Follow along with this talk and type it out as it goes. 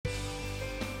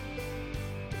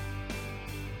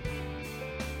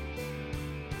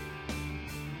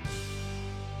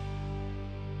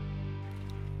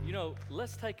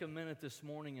let's take a minute this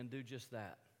morning and do just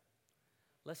that.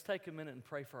 Let's take a minute and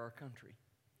pray for our country.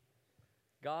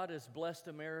 God has blessed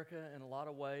America in a lot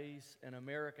of ways, and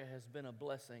America has been a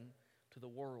blessing to the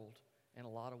world in a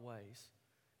lot of ways.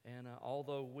 And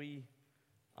although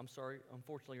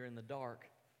unfortunately, are in the dark.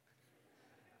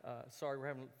 Sorry, we're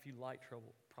having a few light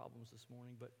problems this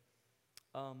morning, but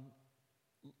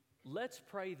let's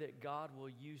pray that God will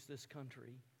use this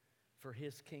country for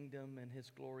His kingdom and His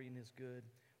glory and His good.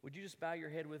 Would you just bow your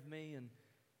head with me? And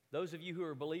those of you who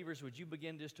are believers, would you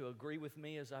begin just to agree with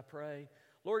me as I pray?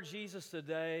 Lord Jesus,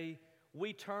 today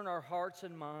we turn our hearts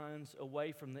and minds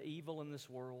away from the evil in this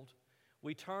world.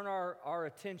 We turn our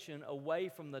attention away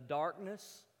from the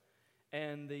darkness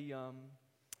and the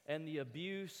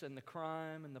abuse and the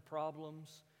crime and the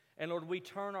problems. And Lord, we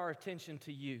turn our attention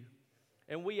to You.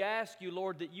 And we ask You,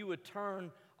 Lord, that You would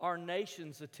turn our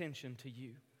nation's attention to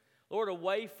You. Lord,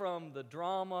 away from the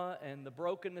drama and the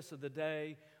brokenness of the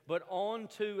day, but on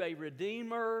to a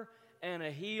Redeemer and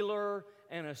a Healer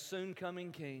and a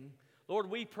soon-coming King. Lord,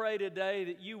 we pray today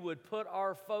that You would put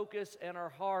our focus and our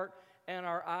heart and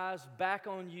our eyes back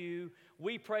on You.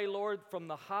 We pray, Lord, from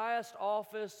the highest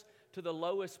office to the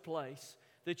lowest place,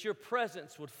 that Your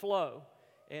presence would flow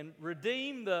and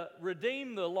redeem the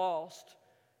lost,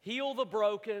 heal the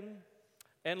broken,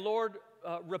 and Lord,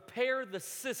 repair the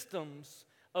systems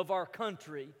of our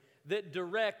country that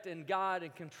direct and guide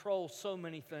and control so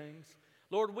many things.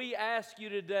 Lord, we ask You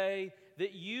today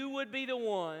that You would be the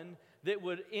one that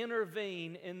would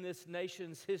intervene in this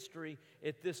nation's history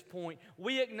at this point.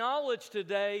 We acknowledge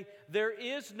today there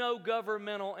is no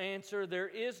governmental answer. There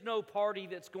is no party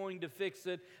that's going to fix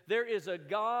it. There is a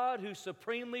God who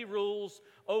supremely rules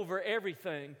over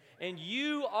everything. And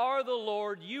You are the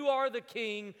Lord. You are the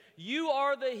King. You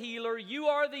are the healer. You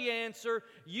are the answer.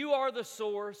 You are the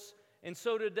source. And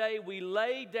so today we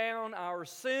lay down our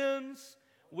sins,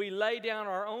 we lay down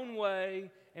our own way,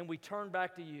 and we turn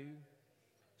back to You.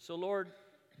 So Lord,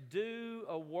 do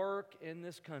a work in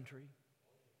this country.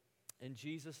 In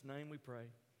Jesus' name we pray.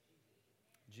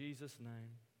 In Jesus' name.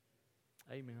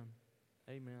 Amen.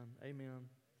 Amen. Amen.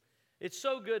 It's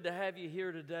so good to have you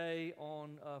here today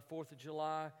on 4th of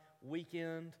July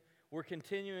weekend. We're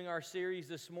continuing our series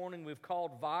this morning we've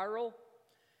called Viral.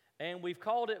 And we've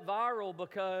called it viral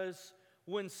because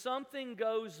when something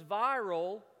goes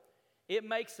viral, it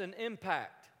makes an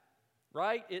impact,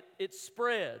 right? It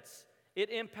spreads.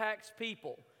 It impacts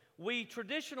people. We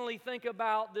traditionally think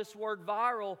about this word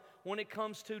viral when it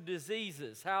comes to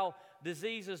diseases, how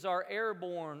diseases are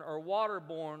airborne or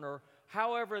waterborne or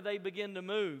however they begin to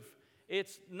move.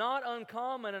 It's not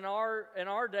uncommon in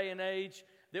our day and age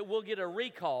that we'll get a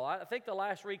recall. I think the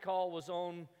last recall was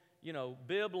on,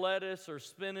 Bibb lettuce or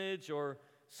spinach or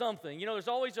something. There's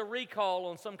always a recall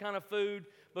on some kind of food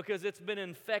because it's been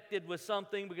infected with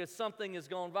something, because something has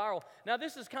gone viral. Now,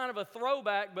 this is kind of a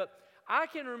throwback, but I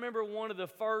can remember one of the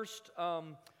first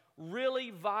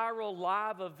really viral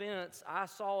live events I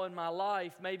saw in my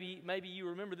life. Maybe you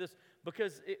remember this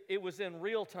because it was in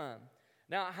real time.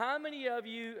 Now, how many of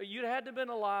you had to have been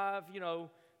alive,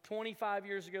 25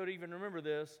 years ago to even remember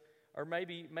this, or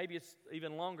maybe it's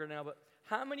even longer now, but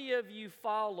how many of you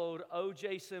followed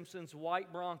O.J. Simpson's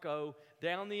white Bronco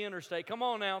down the interstate? Come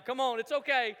on now, come on, it's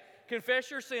okay. Confess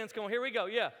your sins. Come on, here we go.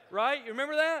 Yeah, right? You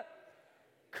remember that?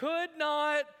 Could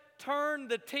not turn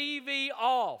the TV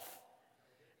off.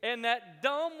 And that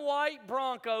dumb white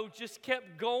Bronco just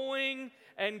kept going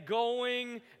and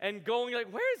going and going.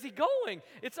 Like, where is he going?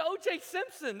 It's O.J.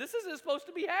 Simpson. This isn't supposed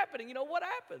to be happening. What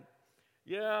happened?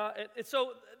 Yeah, and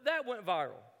so that went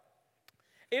viral.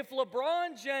 If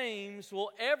LeBron James will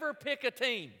ever pick a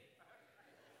team,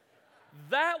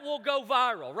 that will go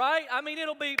viral, right?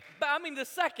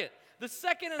 The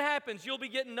second it happens, you'll be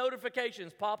getting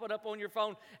notifications popping up on your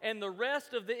phone, and the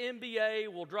rest of the NBA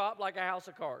will drop like a house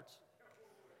of cards.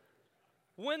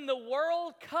 When the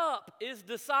World Cup is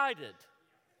decided,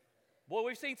 boy,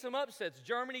 we've seen some upsets.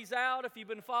 Germany's out, if you've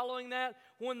been following that.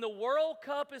 When the World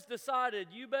Cup is decided,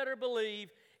 you better believe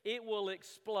it will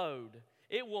explode.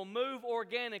 It will move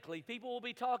organically. People will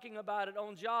be talking about it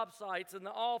on job sites, in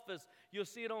the office. You'll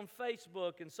see it on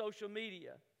Facebook and social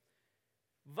media.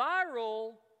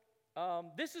 Viral,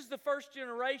 this is the first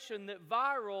generation that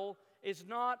viral is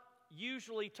not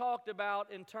usually talked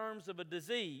about in terms of a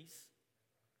disease,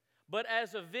 but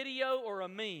as a video or a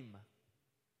meme.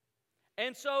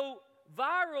 And so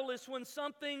viral is when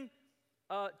something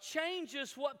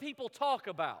changes what people talk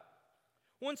about.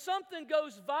 When something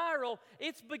goes viral,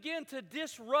 it's begin to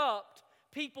disrupt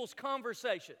people's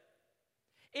conversation.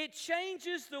 It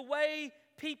changes the way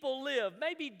people live,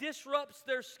 maybe disrupts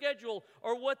their schedule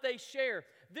or what they share.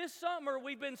 This summer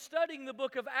we've been studying the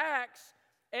book of Acts,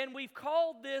 and we've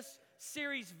called this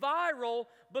series Viral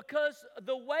because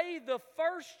the way the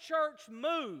first church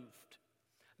moved,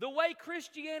 the way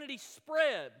Christianity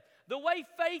spread, the way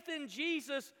faith in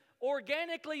Jesus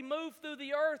organically moved through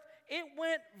the earth, it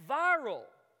went viral.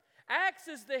 Acts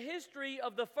is the history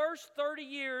of the first 30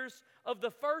 years of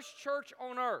the first church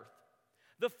on earth.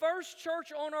 The first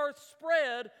church on earth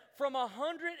spread from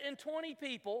 120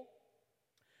 people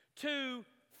to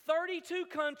 32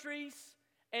 countries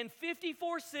and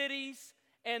 54 cities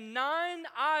and 9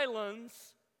 islands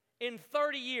in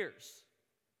 30 years.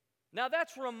 Now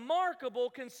that's remarkable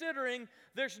considering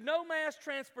there's no mass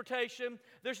transportation,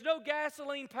 there's no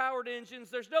gasoline-powered engines,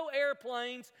 there's no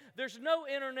airplanes, there's no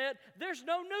internet, there's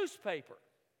no newspaper.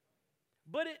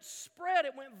 But it spread,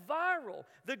 it went viral.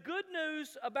 The good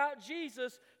news about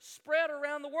Jesus spread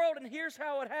around the world, and here's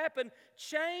how it happened.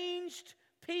 Changed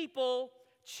people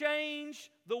change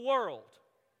the world.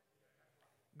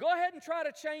 Go ahead and try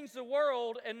to change the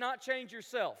world and not change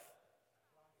yourself.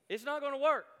 It's not going to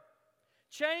work.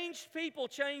 Changed people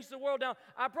change the world. Now,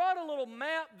 I brought a little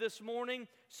map this morning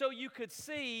so you could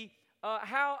see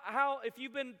how, if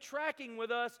you've been tracking with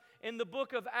us in the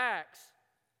book of Acts,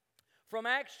 from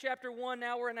Acts chapter 1,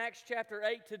 now we're in Acts chapter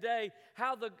 8 today,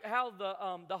 how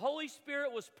the Holy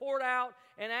Spirit was poured out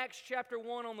in Acts chapter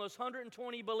 1 on those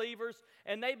 120 believers,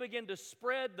 and they began to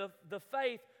spread the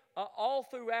faith all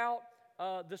throughout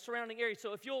the surrounding area.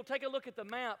 So if you'll take a look at the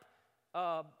map,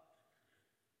 Shazam.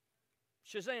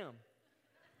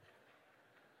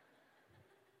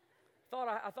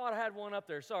 I thought I had one up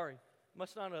there. Sorry.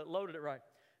 Must not have loaded it right.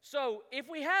 So if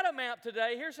we had a map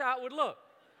today, here's how it would look.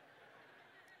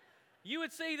 You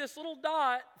would see this little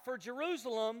dot for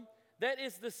Jerusalem that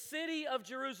is the city of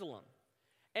Jerusalem.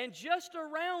 And just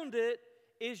around it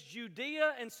is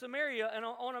Judea and Samaria. And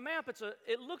on a map,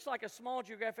 it looks like a small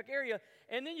geographic area.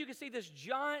 And then you can see this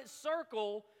giant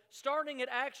circle starting at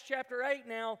Acts chapter 8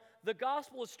 now. The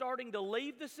gospel is starting to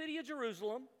leave the city of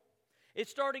Jerusalem. It's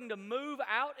starting to move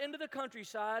out into the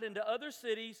countryside, into other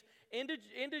cities,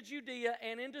 into Judea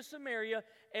and into Samaria.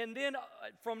 And then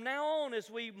from now on, as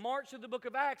we march through the book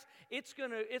of Acts, it's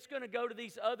gonna go to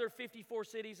these other 54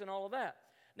 cities and all of that.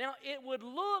 Now, it would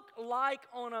look like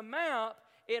on a map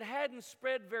it hadn't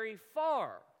spread very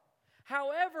far.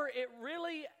 However, it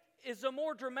really is a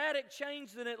more dramatic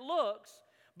change than it looks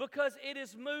because it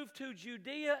has moved to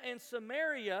Judea and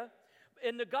Samaria.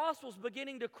 And the gospel's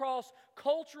beginning to cross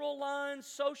cultural lines,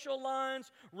 social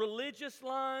lines, religious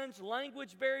lines,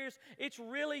 language barriers. It's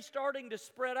really starting to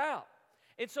spread out.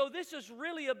 And so this is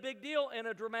really a big deal and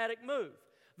a dramatic move.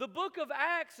 The book of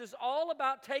Acts is all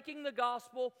about taking the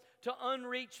gospel to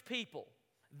unreached people.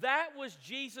 That was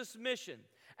Jesus' mission.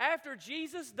 After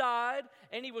Jesus died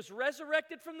and he was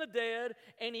resurrected from the dead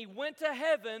and he went to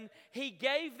heaven, he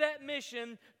gave that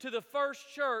mission to the first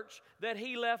church that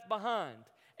he left behind.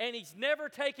 And he's never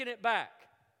taken it back.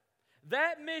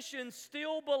 That mission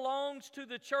still belongs to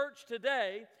the church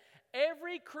today.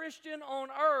 Every Christian on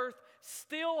earth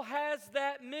still has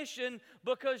that mission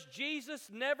because Jesus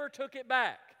never took it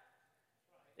back.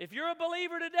 If you're a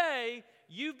believer today,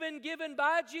 you've been given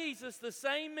by Jesus the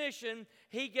same mission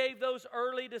he gave those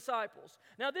early disciples.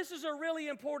 Now, this is a really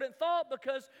important thought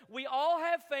because we all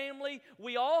have family,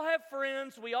 we all have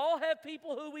friends, we all have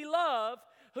people who we love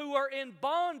who are in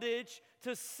bondage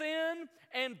to sin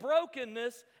and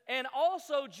brokenness, and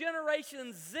also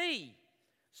Generation Z,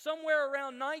 somewhere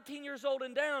around 19 years old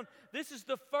and down. This is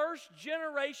the first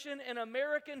generation in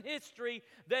American history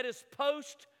that is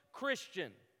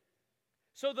post-Christian.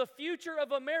 So the future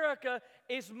of America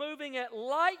is moving at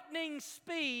lightning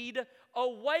speed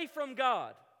away from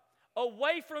God,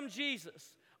 away from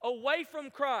Jesus, away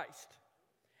from Christ.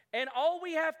 And all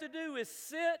we have to do is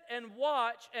sit and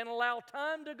watch and allow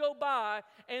time to go by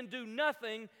and do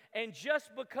nothing. And just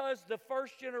because the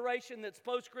first generation that's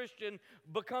post-Christian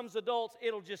becomes adults,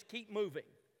 it'll just keep moving.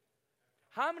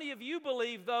 How many of you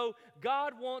believe, though,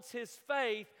 God wants His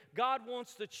faith, God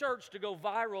wants the church to go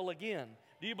viral again?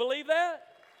 Do you believe that?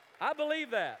 I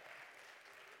believe that.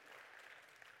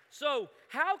 So,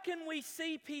 how can we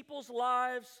see people's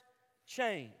lives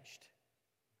changed?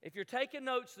 If you're taking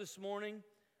notes this morning,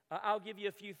 I'll give you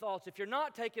a few thoughts. If you're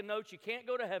not taking notes, you can't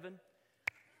go to heaven.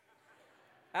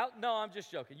 No, I'm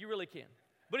just joking. You really can.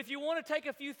 But if you want to take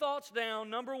a few thoughts down,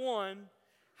 number one,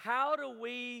 how do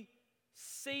we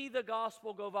see the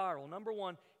gospel go viral? Number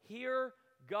one, hear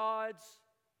God's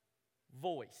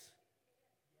voice.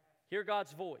 Hear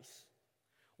God's voice.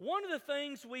 One of the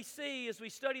things we see as we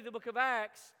study the book of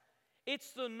Acts,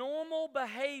 it's the normal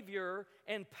behavior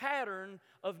and pattern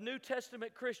of New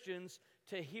Testament Christians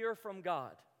to hear from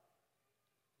God.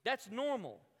 That's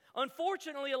normal.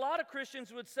 Unfortunately, a lot of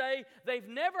Christians would say they've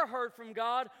never heard from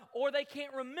God or they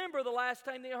can't remember the last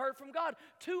time they heard from God.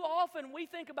 Too often we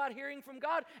think about hearing from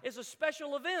God as a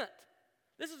special event.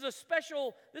 This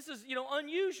is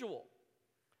unusual.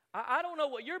 I don't know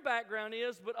what your background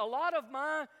is, but a lot of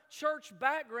my church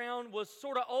background was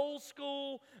sort of old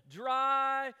school,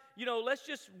 dry, let's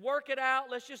just work it out.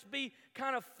 Let's just be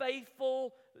kind of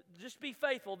faithful. Just be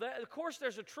faithful. Of course,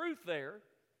 there's a truth there,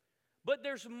 but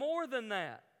there's more than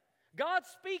that. God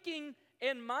speaking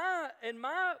in my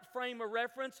frame of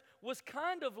reference was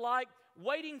kind of like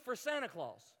waiting for Santa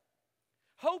Claus,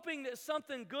 hoping that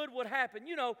something good would happen.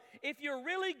 If you're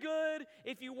really good,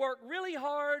 if you work really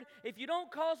hard, if you don't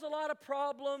cause a lot of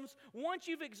problems, once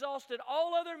you've exhausted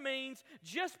all other means,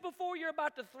 just before you're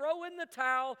about to throw in the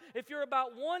towel, if you're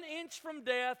about 1 inch from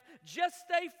death, just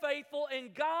stay faithful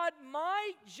and God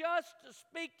might just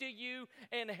speak to you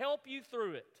and help you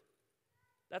through it.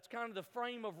 That's kind of the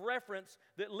frame of reference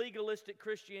that legalistic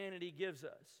Christianity gives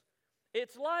us.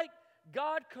 It's like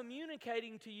God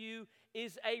communicating to you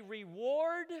is a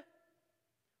reward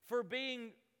for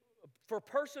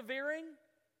persevering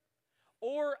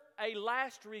or a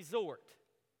last resort.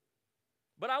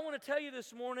 But I want to tell you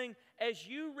this morning, as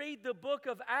you read the book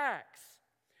of Acts,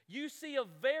 you see a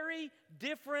very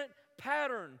different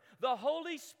pattern. The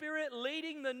Holy Spirit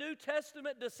leading the New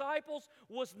Testament disciples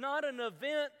was not an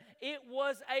event, it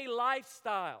was a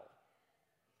lifestyle.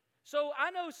 So I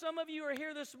know some of you are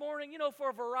here this morning, for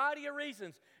a variety of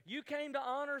reasons. You came to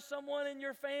honor someone in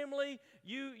your family.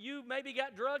 You maybe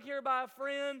got drugged here by a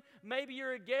friend. Maybe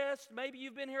you're a guest. Maybe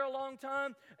you've been here a long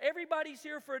time. Everybody's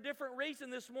here for a different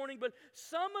reason this morning, but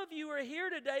some of you are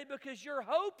here today because you're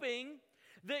hoping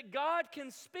that God can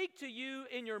speak to you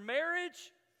in your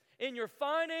marriage, in your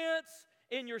finance,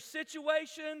 in your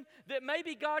situation, that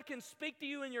maybe God can speak to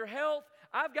you in your health.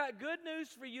 I've got good news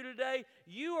for you today.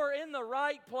 You are in the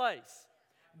right place.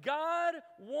 God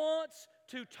wants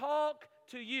to talk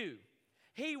to you.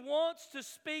 He wants to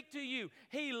speak to you.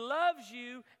 He loves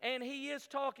you, and He is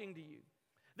talking to you.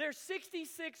 There's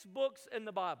 66 books in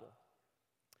the Bible,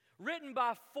 written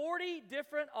by 40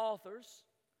 different authors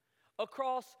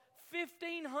across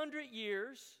 1,500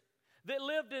 years that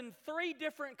lived in 3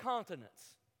 different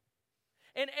continents.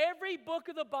 And every book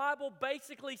of the Bible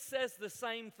basically says the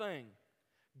same thing.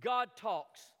 God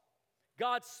talks.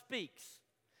 God speaks.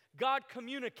 God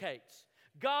communicates.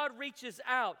 God reaches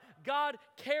out. God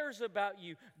cares about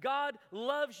you. God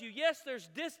loves you. Yes, there's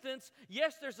distance.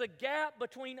 Yes, there's a gap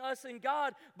between us and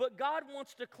God, but God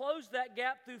wants to close that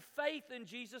gap through faith in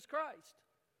Jesus Christ.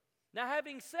 Now,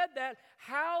 having said that,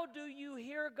 how do you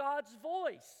hear God's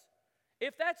voice?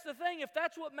 If that's the thing, if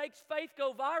that's what makes faith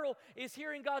go viral, is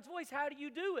hearing God's voice, how do you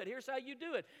do it? Here's how you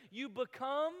do it. You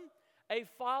become a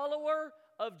follower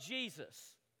of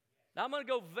Jesus. Now, I'm going to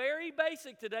go very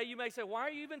basic today. You may say, why are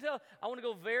you even telling? I want to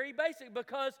go very basic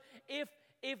because if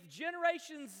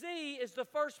Generation Z is the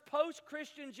first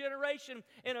post-Christian generation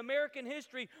in American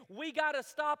history, we got to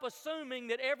stop assuming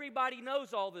that everybody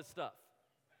knows all this stuff.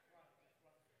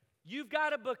 You've got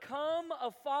to become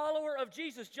a follower of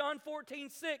Jesus. John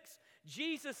 14:6,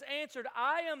 Jesus answered,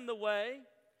 I am the way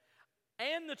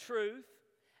and the truth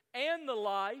and the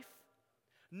life.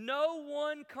 No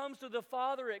one comes to the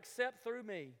Father except through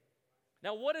me.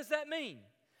 Now, what does that mean?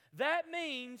 That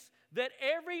means that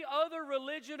every other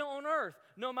religion on earth,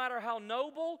 no matter how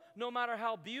noble, no matter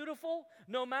how beautiful,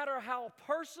 no matter how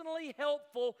personally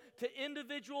helpful to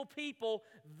individual people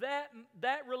that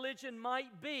religion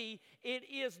might be, it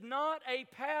is not a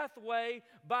pathway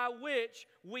by which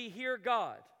we hear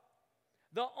God.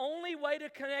 The only way to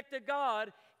connect to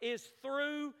God is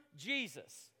through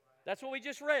Jesus. That's what we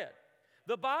just read.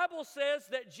 The Bible says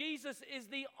that Jesus is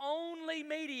the only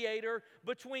mediator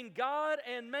between God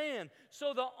and man.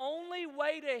 So the only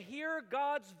way to hear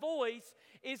God's voice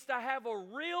is to have a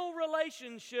real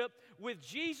relationship with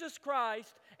Jesus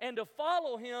Christ and to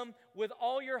follow Him with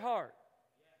all your heart.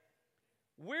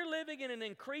 We're living in an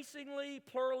increasingly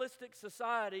pluralistic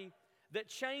society that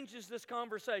changes this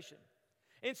conversation.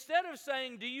 Instead of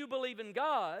saying, do you believe in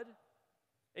God?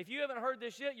 If you haven't heard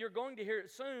this yet, you're going to hear it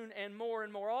soon and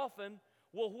more often.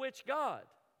 Well, which God?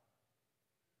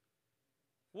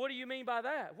 What do you mean by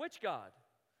that? Which God?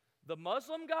 The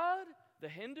Muslim God? The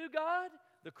Hindu God?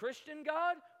 The Christian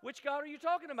God? Which God are you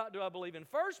talking about, do I believe in?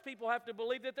 First, people have to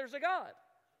believe that there's a God.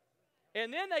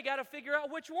 And then they got to figure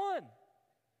out which one.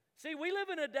 See, we live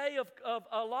in a day of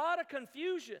a lot of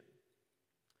confusion.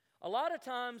 A lot of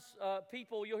times,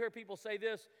 you'll hear people say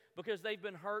this because they've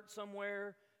been hurt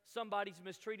somewhere, somebody's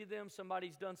mistreated them,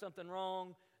 somebody's done something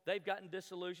wrong. they've gotten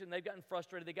disillusioned, they've gotten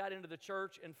frustrated. They got into the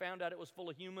church and found out it was full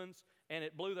of humans, and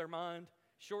it blew their mind,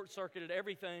 short-circuited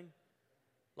everything.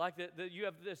 Like you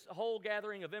have this whole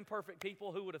gathering of imperfect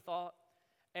people, who would have thought?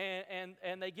 And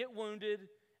they get wounded,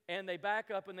 and they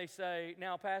back up and they say,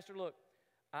 now, Pastor, look,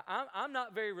 I'm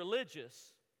not very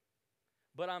religious,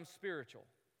 but I'm spiritual.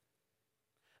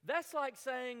 That's like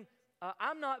saying,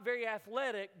 I'm not very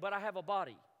athletic, but I have a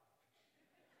body.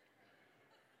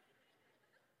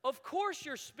 Of course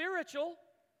you're spiritual.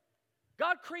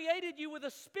 God created you with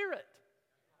a spirit.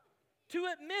 To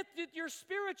admit that you're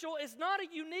spiritual is not a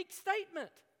unique statement.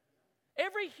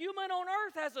 Every human on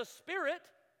earth has a spirit.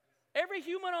 Every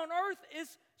human on earth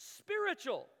is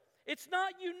spiritual. It's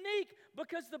not unique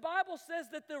because the Bible says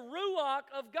that the Ruach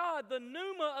of God, the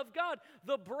Pneuma of God,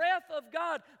 the breath of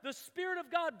God, the Spirit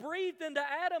of God breathed into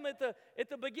Adam at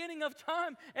the beginning of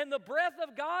time, and the breath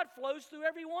of God flows through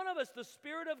every one of us. The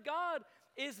Spirit of God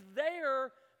is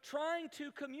there trying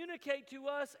to communicate to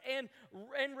us and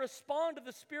respond to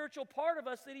the spiritual part of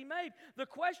us that He made. The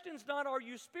question's not, are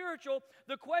you spiritual?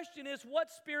 The question is, what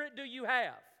spirit do you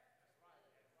have?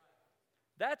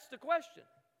 That's the question.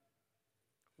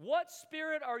 What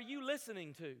spirit are you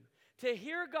listening to? To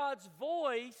hear God's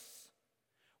voice,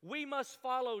 we must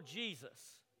follow Jesus.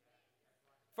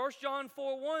 1 John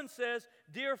 4:1 says,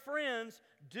 dear friends,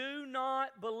 do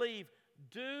not believe.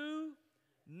 Do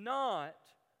not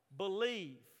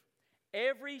believe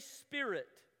every spirit,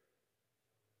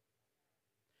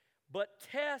 but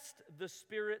test the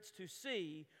spirits to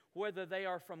see whether they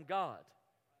are from God.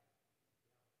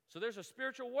 So there's a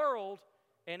spiritual world,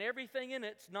 and everything in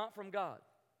it's not from God.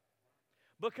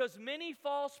 Because many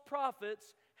false prophets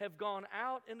have gone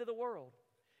out into the world.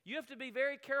 You have to be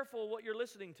very careful what you're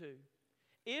listening to.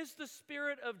 Is the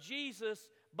Spirit of Jesus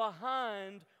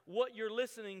behind what you're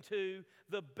listening to?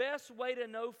 The best way to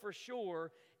know for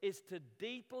sure is to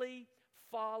deeply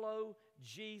follow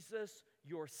Jesus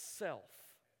yourself.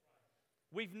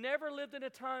 We've never lived in a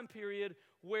time period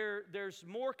where there's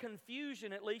more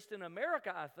confusion, at least in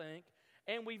America, I think,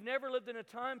 and we've never lived in a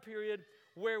time period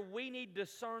where we need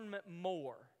discernment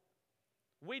more.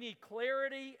 We need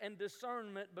clarity and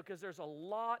discernment because there's a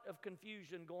lot of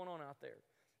confusion going on out there.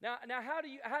 Now,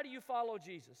 how do you follow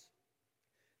Jesus?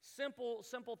 Simple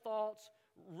thoughts,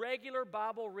 regular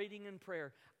Bible reading and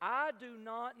prayer. I do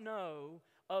not know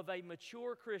of a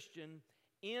mature Christian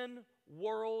in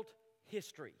world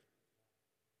history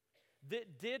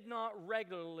that did not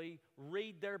regularly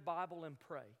read their Bible and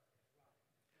pray.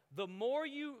 The more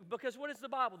because what is the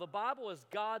Bible? The Bible is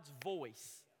God's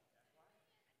voice.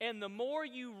 And the more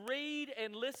you read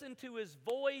and listen to His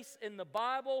voice in the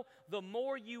Bible, the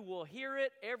more you will hear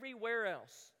it everywhere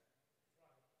else.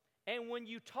 And when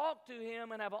you talk to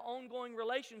Him and have an ongoing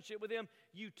relationship with Him,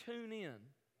 you tune in.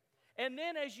 And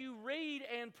then as you read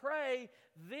and pray,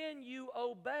 then you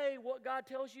obey what God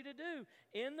tells you to do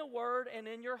in the Word and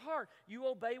in your heart. You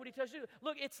obey what He tells you to do.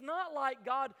 Look, it's not like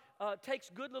God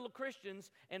takes good little Christians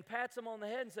and pats them on the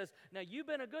head and says, now you've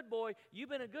been a good boy, you've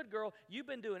been a good girl, you've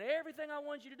been doing everything I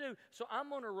want you to do, so I'm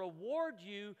going to reward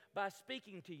you by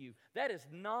speaking to you. That is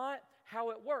not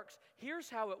how it works. Here's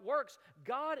how it works.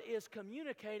 God is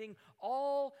communicating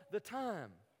all the time.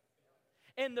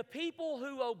 And the people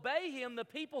who obey Him, the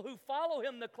people who follow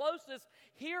Him the closest,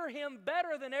 hear Him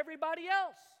better than everybody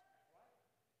else.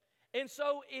 And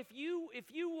so if you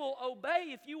will obey,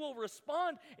 if you will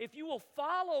respond, if you will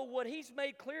follow what He's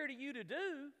made clear to you to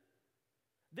do,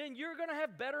 then you're going to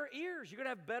have better ears. You're going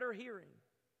to have better hearing.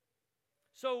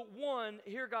 So 1,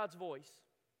 hear God's voice.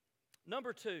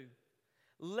 Number 2,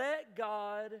 let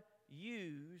God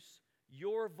use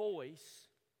your voice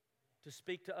to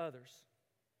speak to others.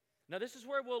 Now, this is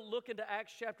where we'll look into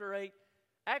Acts chapter 8.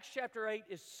 Acts chapter 8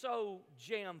 is so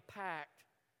jam-packed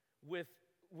with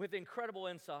incredible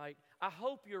insight. I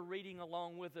hope you're reading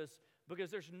along with us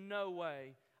because there's no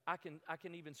way I can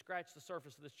even scratch the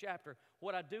surface of this chapter.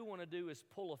 What I do want to do is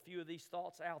pull a few of these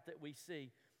thoughts out that we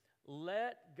see.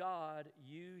 Let God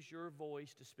use your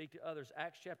voice to speak to others.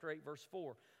 Acts chapter 8, verse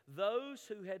 4. Those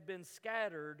who had been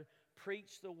scattered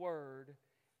preached the word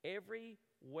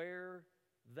everywhere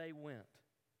they went.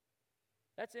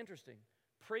 That's interesting.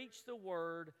 Preach the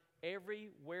word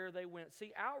everywhere they went.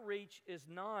 See, outreach is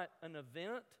not an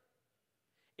event.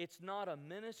 It's not a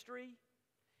ministry.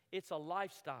 It's a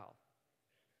lifestyle.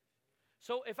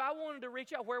 So if I wanted to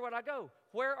reach out, where would I go?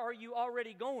 Where are you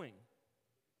already going?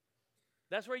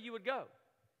 That's where you would go.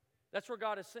 That's where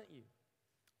God has sent you.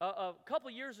 A couple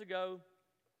of years ago,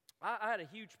 I had a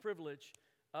huge privilege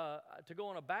to go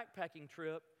on a backpacking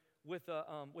trip with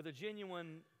a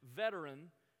genuine veteran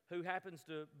who happens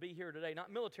to be here today.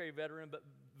 Not military veteran, but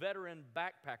veteran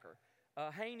backpacker.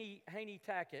 Haney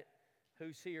Tackett,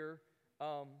 who's here,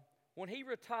 when he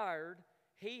retired,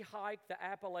 he hiked the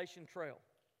Appalachian Trail.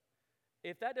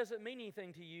 If that doesn't mean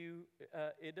anything to you,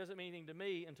 it doesn't mean anything to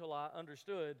me until I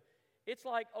understood. It's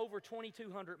like over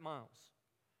 2,200 miles.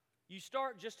 You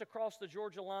start just across the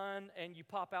Georgia line and you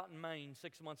pop out in Maine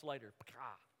 6 months later.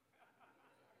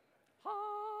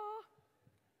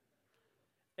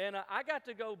 And I got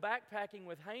to go backpacking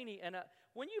with Haney. And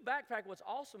when you backpack, what's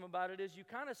awesome about it is you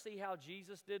kind of see how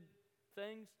Jesus did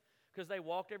things because they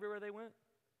walked everywhere they went.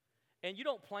 And you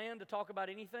don't plan to talk about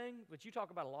anything, but you talk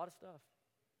about a lot of stuff.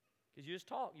 Because you just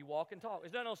talk. You walk and talk.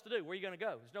 There's nothing else to do. Where are you going to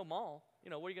go? There's no mall.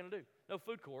 What are you going to do? No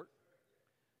food court.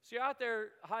 So you're out there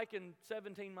hiking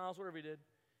 17 miles, whatever you did.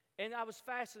 And I was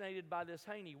fascinated by this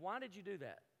Haney. Why did you do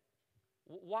that?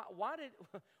 What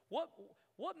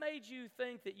made you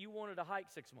think that you wanted to hike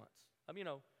 6 months?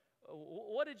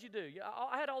 What did you do?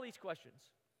 I had all these questions.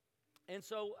 And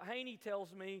so Haney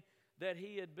tells me that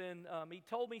he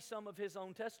told me some of his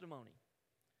own testimony.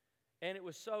 And it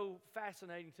was so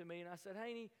fascinating to me. And I said,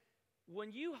 Haney,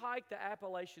 when you hike the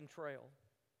Appalachian Trail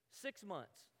 6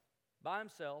 months by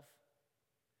himself,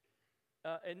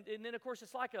 and then, of course,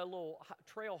 it's like a little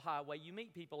trail highway. You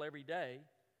meet people every day,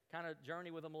 kind of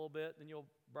journey with them a little bit, then you'll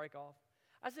break off.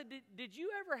 I said, did you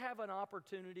ever have an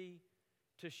opportunity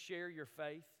to share your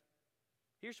faith?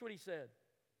 Here's what he said.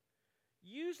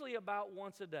 Usually about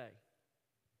once a day.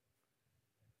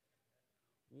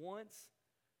 Once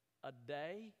a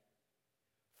day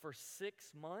for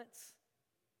 6 months?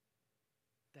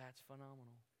 That's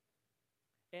phenomenal.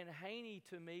 And Haney,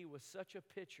 to me, was such a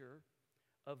picture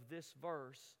of this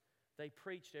verse. They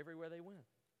preached everywhere they went.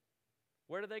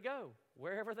 Where did they go?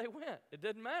 Wherever they went. It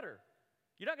didn't matter.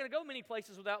 You're not going to go many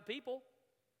places without people.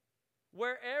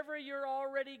 Wherever you're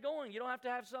already going. You don't have to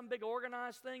have some big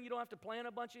organized thing. You don't have to plan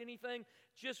a bunch of anything.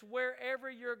 Just wherever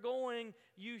you're going,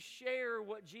 you share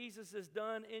what Jesus has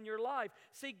done in your life.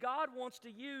 See, God wants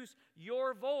to use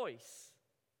your voice.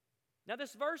 Now,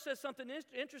 this verse says something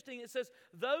interesting. It says,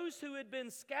 those who had been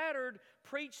scattered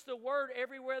preached the word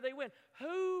everywhere they went.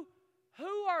 Who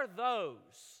are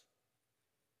those?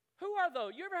 Who are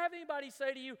those? You ever have anybody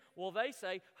say to you, well, they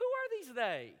say, who are these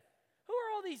they? Who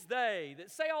are all these they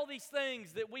that say all these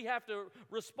things that we have to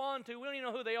respond to? We don't even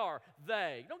know who they are.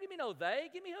 They. Don't give me no they.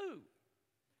 Give me who.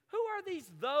 Who are these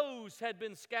those had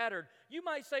been scattered? You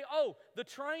might say, oh, the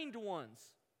trained ones,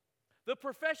 the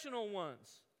professional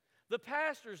ones, the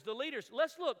pastors, the leaders.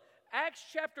 Let's look. Acts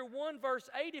chapter 1, verse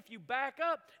 8, if you back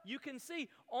up, you can see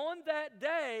on that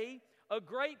day, a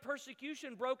great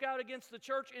persecution broke out against the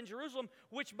church in Jerusalem,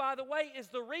 which, by the way, is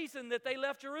the reason that they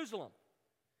left Jerusalem.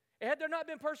 Had there not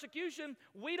been persecution,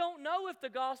 we don't know if the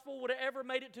gospel would have ever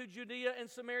made it to Judea and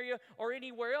Samaria or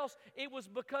anywhere else. It was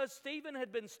because Stephen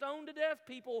had been stoned to death,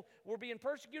 people were being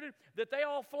persecuted, that they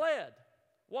all fled.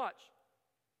 Watch.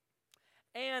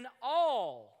 And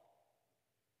all,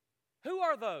 who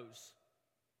are those?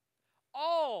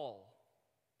 All,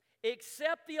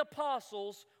 except the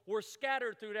apostles, were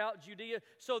scattered throughout Judea.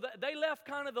 So they left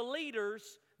kind of the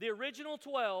leaders, the original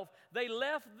 12, they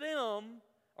left them,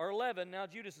 or 11, now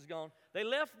Judas is gone. They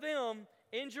left them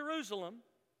in Jerusalem,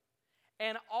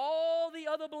 and all the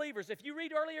other believers, if you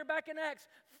read earlier back in Acts,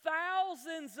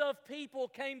 thousands of people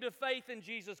came to faith in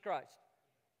Jesus Christ.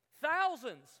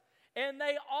 Thousands. And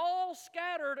they all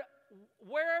scattered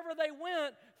wherever they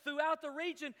went throughout the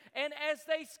region, and as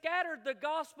they scattered, the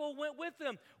gospel went with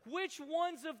them. Which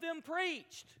ones of them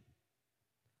preached?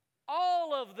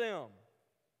 All of them.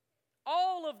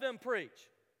 All of them preach.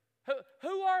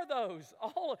 Who are those?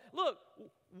 Look,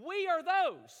 we are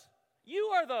those.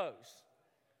 You are those.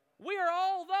 We are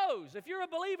all those. If you're a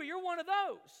believer, you're one of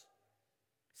those.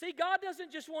 See, God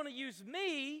doesn't just want to use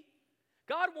me.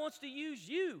 God wants to use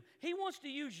you. He wants to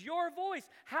use your voice.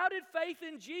 How did faith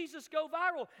in Jesus go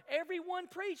viral? Everyone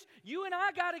preached. You and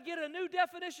I got to get a new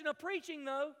definition of preaching,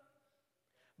 though.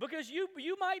 Because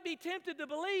you might be tempted to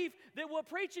believe that what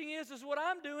preaching is what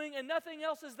I'm doing and nothing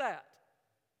else is that.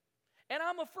 And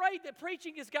I'm afraid that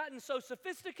preaching has gotten so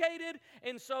sophisticated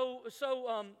and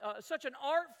such an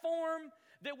art form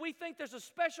that we think there's a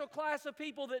special class of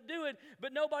people that do it,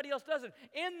 but nobody else does it.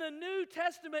 In the New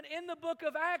Testament, in the book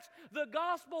of Acts, the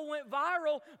gospel went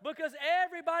viral because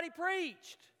everybody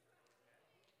preached.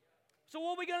 So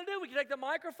what are we going to do? We can take the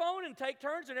microphone and take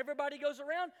turns and everybody goes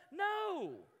around?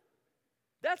 No.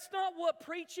 That's not what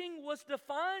preaching was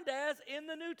defined as in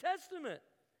the New Testament.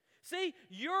 See,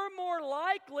 you're more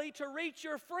likely to reach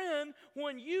your friend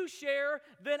when you share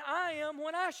than I am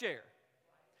when I share.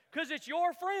 Because it's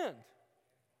your friend.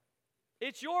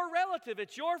 It's your relative.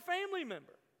 It's your family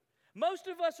member. Most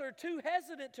of us are too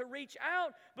hesitant to reach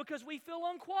out because we feel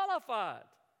unqualified,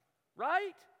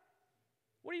 right?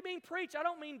 What do you mean preach? I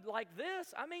don't mean like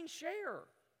this. I mean share.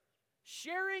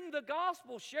 Sharing the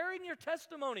gospel, sharing your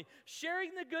testimony,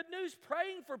 sharing the good news,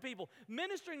 praying for people,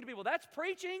 ministering to people. That's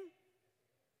preaching.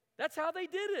 That's how they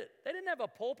did it. They didn't have a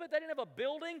pulpit. They didn't have a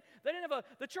building.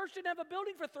 The church didn't have a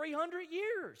building for 300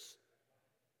 years.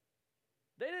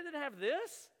 They didn't have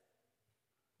this.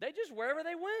 They just wherever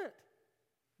they went.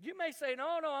 You may say,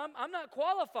 no, I'm not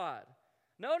qualified.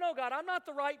 No, God, I'm not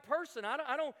the right person. I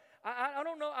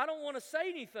don't know. I don't want to say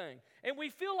anything. And we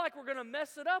feel like we're going to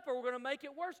mess it up or we're going to make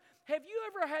it worse. Have you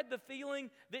ever had the feeling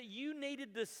that you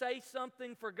needed to say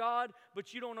something for God,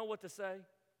 but you don't know what to say?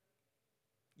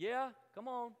 Yeah, come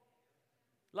on.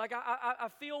 Like I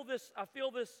feel this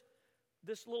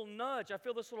little nudge. I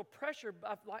feel this little pressure.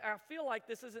 I feel like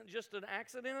this isn't just an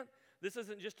accident. This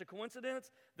isn't just a coincidence.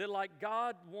 That like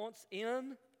God wants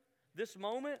in this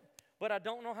moment, but I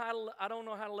don't know how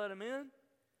to let Him in.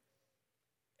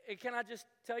 And can I just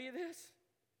tell you this?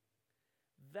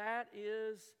 That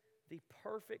is the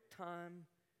perfect time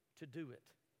to do it.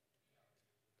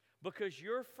 Because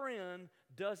your friend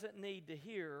doesn't need to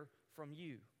hear from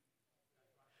you.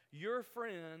 Your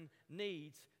friend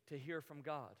needs to hear from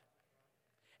God.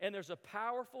 And there's a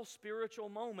powerful spiritual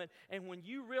moment, and when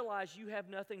you realize you have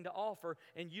nothing to offer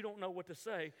and you don't know what to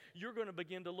say, you're going to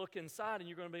begin to look inside and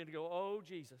you're going to begin to go, oh,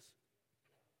 Jesus.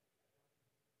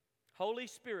 Holy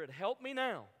Spirit, help me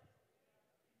now.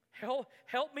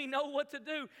 Help me know what to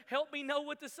do. Help me know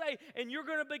what to say. And you're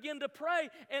going to begin to pray,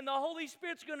 and the Holy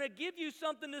Spirit's going to give you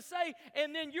something to say,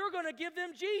 and then you're going to give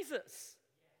them Jesus.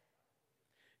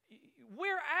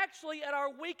 We're actually at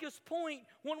our weakest point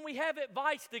when we have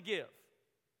advice to give.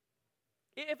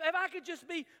 If I could just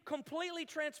be completely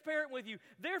transparent with you,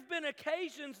 there have been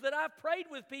occasions that I've prayed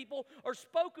with people or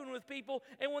spoken with people,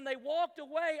 and when they walked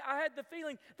away, I had the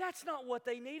feeling that's not what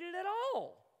they needed at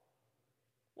all.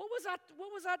 What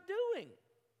was I doing?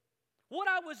 What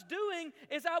I was doing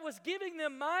is I was giving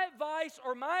them my advice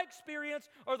or my experience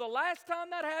or the last time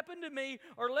that happened to me,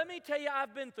 or let me tell you,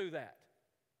 I've been through that.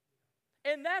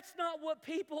 And that's not what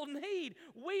people need.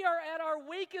 We are at our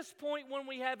weakest point when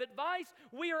we have advice.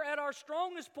 We are at our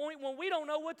strongest point when we don't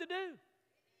know what to do.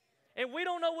 And we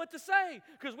don't know what to say.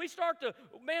 Because we start to,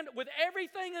 with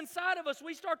everything inside of us,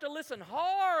 we start to listen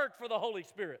hard for the Holy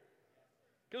Spirit.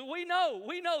 Because we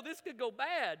know this could go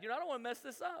bad. I don't want to mess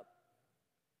this up.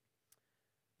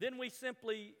 Then we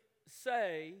simply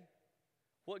say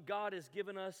what God has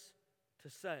given us to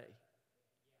say.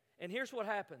 And here's what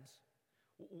happens.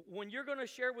 When you're going to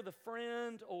share with a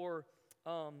friend or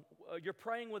you're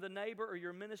praying with a neighbor or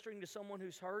you're ministering to someone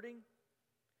who's hurting,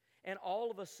 and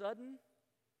all of a sudden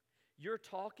you're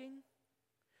talking,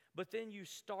 but then you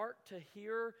start to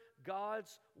hear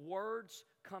God's words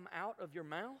come out of your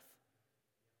mouth,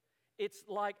 it's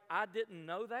like, I didn't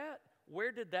know that.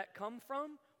 Where did that come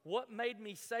from? What made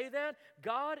me say that?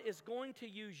 God is going to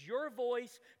use your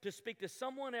voice to speak to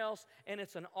someone else, and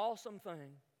it's an awesome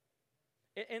thing.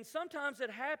 And sometimes it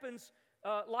happens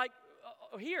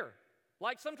here.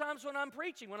 Like sometimes when I'm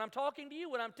preaching, when I'm talking to you,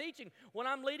 when I'm teaching, when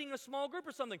I'm leading a small group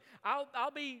or something,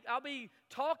 I'll be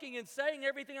talking and saying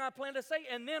everything I plan to say,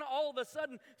 and then all of a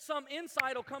sudden some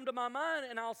insight will come to my mind,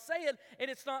 and I'll say it,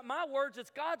 and it's not my words,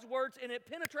 it's God's words, and it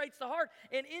penetrates the heart,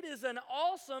 and it is an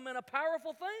awesome and a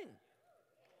powerful thing.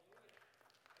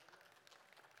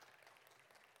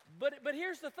 But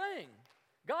here's the thing.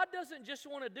 God doesn't just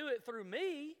want to do it through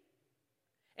me,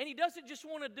 and He doesn't just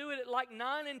want to do it at like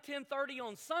 9 and 10:30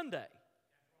 on Sunday.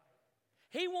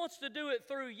 He wants to do it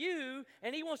through you,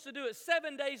 and He wants to do it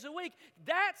 7 days a week.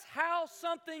 That's how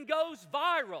something goes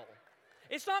viral.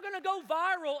 It's not going to go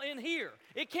viral in here.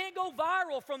 It can't go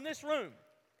viral from this room.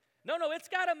 No, it's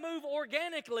got to move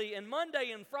organically, and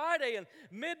Monday and Friday and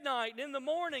midnight and in the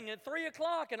morning at 3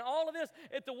 o'clock and all of this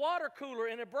at the water cooler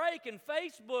and a break and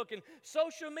Facebook and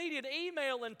social media and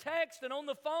email and text and on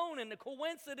the phone and the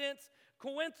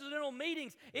coincidental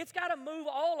meetings. It's got to move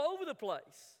all over the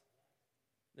place.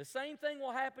 The same thing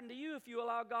will happen to you if you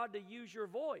allow God to use your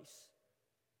voice.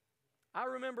 I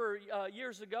remember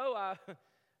years ago,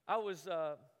 I was...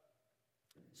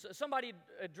 somebody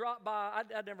dropped by.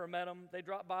 I'd never met them. They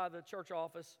dropped by the church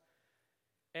office,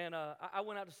 and I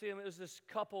went out to see them. It was this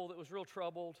couple that was real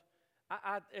troubled.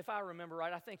 If I remember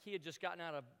right, I think he had just gotten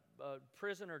out of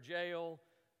prison or jail.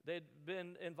 They'd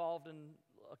been involved in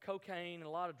cocaine and a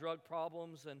lot of drug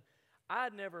problems, and I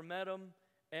had never met them.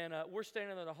 And we're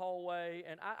standing in the hallway,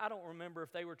 and I don't remember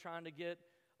if they were trying to get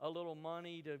a little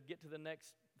money to get to the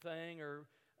next thing,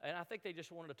 and I think they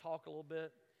just wanted to talk a little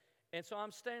bit. And so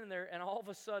I'm standing there, and all of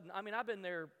a sudden, I've been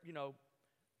there,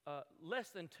 less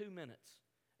than 2 minutes.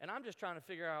 And I'm just trying to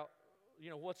figure out,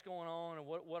 what's going on and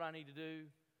what I need to do.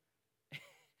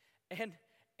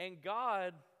 and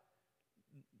God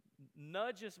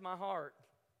nudges my heart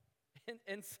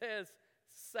and says,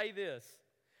 say this.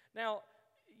 Now,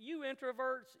 you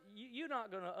introverts, you're not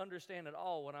going to understand at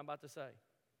all what I'm about to say.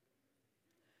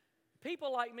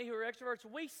 People like me who are extroverts,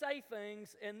 we say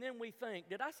things and then we think,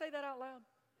 did I say that out loud?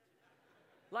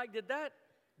 Like, did I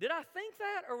think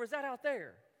that, or was that out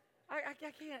there? I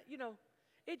can't,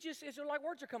 it's like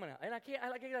words are coming out, and I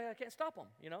can't stop them,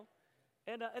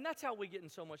 And that's how we get in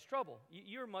so much trouble.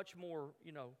 You're much more,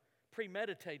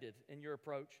 premeditated in your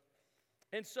approach.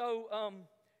 And so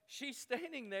she's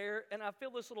standing there, and I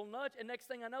feel this little nudge, and next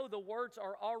thing I know, the words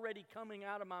are already coming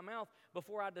out of my mouth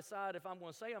before I decide if I'm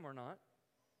going to say them or not.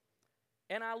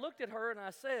 And I looked at her and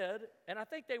I said, and I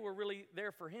think they were really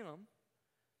there for him,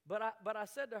 but I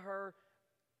said to her,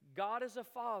 God is a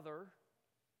father,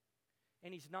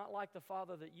 and he's not like the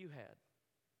father that you had.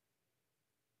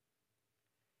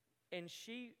 And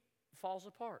she falls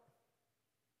apart.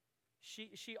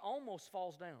 She almost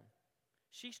falls down.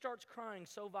 She starts crying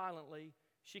so violently,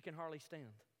 she can hardly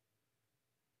stand.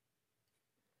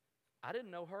 I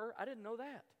didn't know her. I didn't know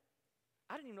that.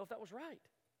 I didn't even know if that was right.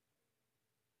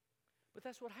 But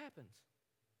that's what happens.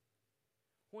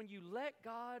 When you let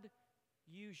God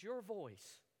use your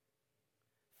voice,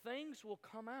 things will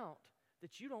come out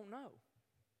that you don't know.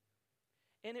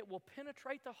 And it will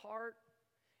penetrate the heart,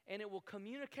 and it will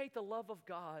communicate the love of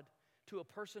God to a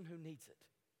person who needs it.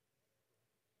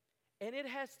 And it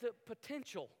has the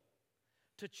potential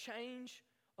to change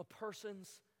a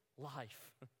person's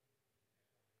life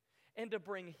and to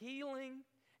bring healing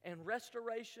and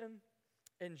restoration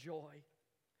and joy.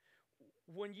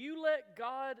 When you let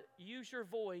God use your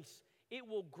voice, it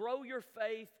will grow your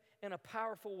faith in a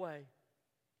powerful way.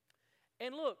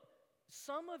 And look,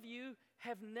 some of you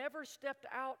have never stepped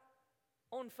out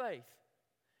on faith.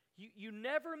 You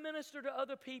never minister to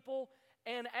other people,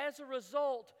 and as a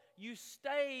result, you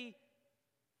stay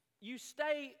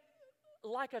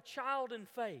like a child in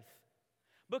faith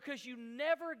because you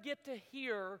never get to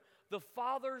hear the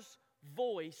Father's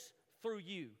voice through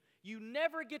you. You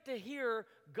never get to hear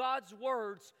God's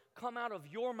words come out of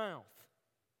your mouth.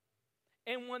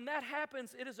 And when that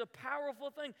happens, it is a powerful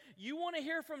thing. You want to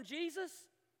hear from Jesus?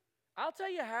 I'll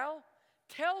tell you how.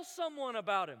 Tell someone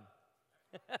about him.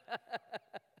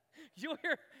 You'll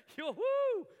hear,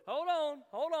 hold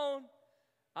on.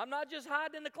 I'm not just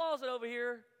hiding in the closet over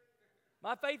here.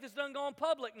 My faith has done gone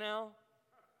public now.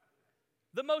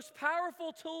 The most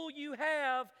powerful tool you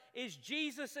have is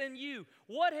Jesus in you.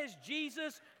 What has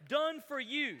Jesus done for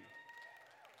you?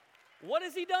 What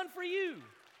has he done for you?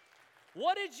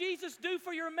 What did Jesus do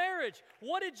for your marriage?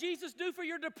 What did Jesus do for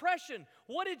your depression?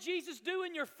 What did Jesus do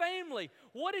in your family?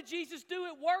 What did Jesus do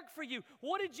at work for you?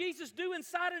 What did Jesus do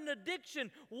inside an addiction?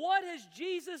 What has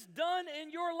Jesus done in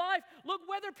your life? Look,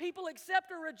 whether people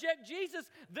accept or reject Jesus,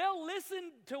 they'll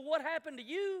listen to what happened to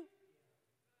you.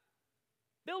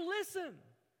 They'll listen.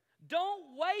 Don't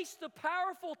waste the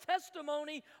powerful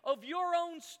testimony of your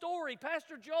own story.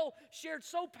 Pastor Joel shared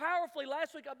so powerfully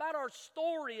last week about our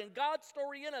story and God's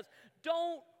story in us.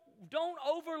 Don't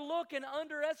overlook and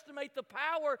underestimate the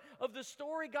power of the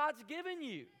story God's given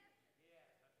you.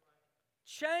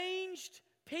 Changed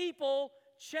people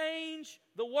change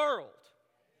the world.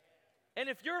 And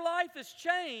if your life is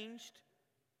changed,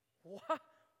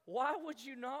 why would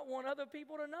you not want other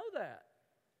people to know that?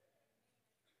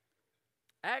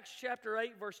 Acts chapter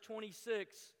 8, verse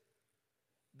 26,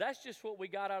 that's just what we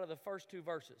got out of the first two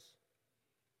verses.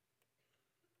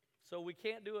 So we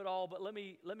can't do it all, but let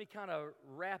me kind of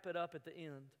wrap it up at the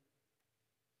end.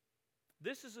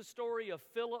 This is a story of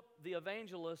Philip the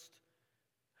evangelist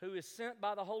who is sent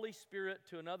by the Holy Spirit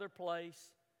to another place,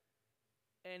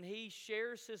 and he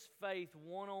shares his faith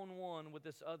one-on-one with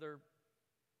this other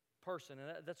person,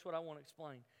 and that's what I want to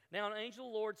explain. Now, an angel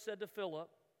of the Lord said to Philip,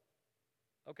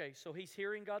 okay, so he's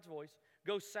hearing God's voice.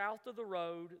 Go south of the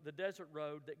road, the desert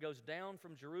road that goes down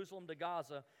from Jerusalem to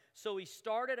Gaza. So he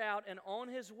started out, and on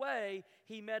his way,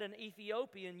 he met an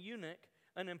Ethiopian eunuch,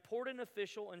 an important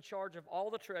official in charge of all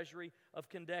the treasury of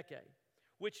Kandake,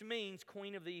 which means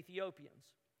Queen of the Ethiopians.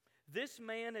 This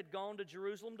man had gone to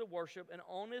Jerusalem to worship, and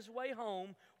on his way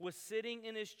home was sitting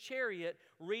in his chariot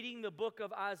reading the book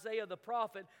of Isaiah the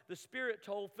prophet. The Spirit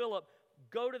told Philip,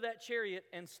 go to that chariot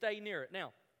and stay near it.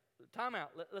 Now, time out.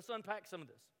 Let's unpack some of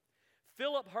this.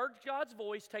 Philip heard God's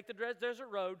voice, take the desert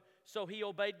road, so he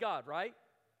obeyed God, right?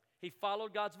 He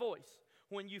followed God's voice.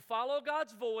 When you follow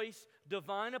God's voice,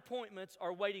 divine appointments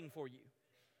are waiting for you.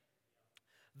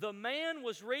 The man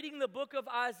was reading the book of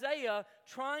Isaiah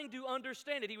trying to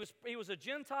understand it. He was a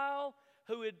Gentile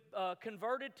who had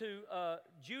converted to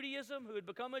Judaism, who had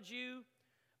become a Jew,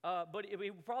 but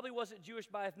he probably wasn't Jewish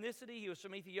by ethnicity. He was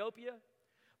from Ethiopia,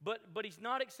 but he's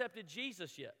not accepted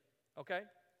Jesus yet, okay?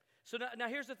 So now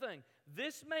here's the thing.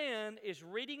 This man is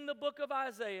reading the book of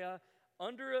Isaiah,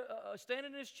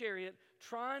 standing in his chariot,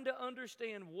 trying to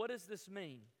understand, what does this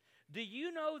mean? Do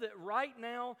you know that right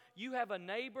now you have a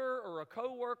neighbor or a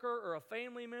coworker or a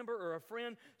family member or a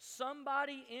friend,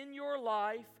 somebody in your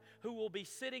life who will be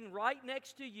sitting right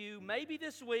next to you, maybe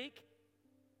this week,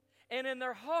 and in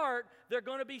their heart they're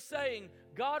going to be saying,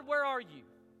 God, where are you?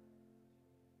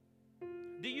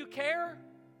 Do you care?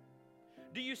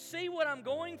 Do you see what I'm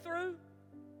going through?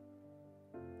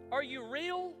 Are you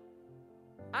real?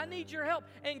 I need your help.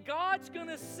 And God's going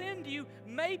to send you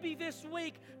maybe this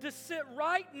week to sit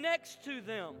right next to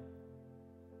them.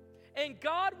 And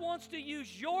God wants to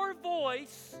use your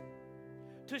voice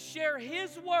to share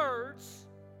His words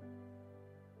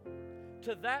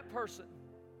to that person.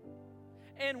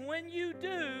 And when you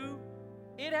do,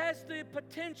 it has the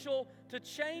potential to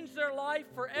change their life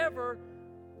forever,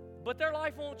 but their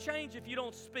life won't change if you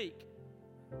don't speak.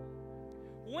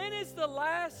 When is the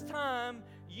last time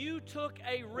you took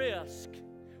a risk?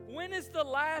 When is the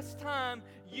last time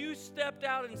you stepped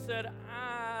out and said,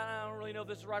 I don't really know if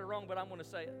this is right or wrong, but I'm going to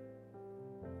say it.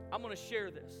 I'm going to share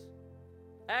this.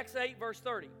 Acts 8, verse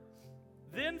 30.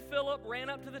 Then Philip ran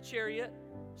up to the chariot,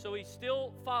 so he's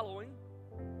still following,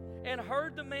 and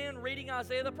heard the man reading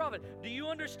Isaiah the prophet. Do you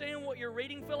understand what you're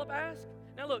reading, Philip asked?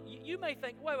 Now look, you may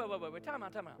think, wait, time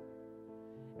out.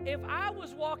 If I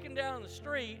was walking down the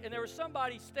street and there was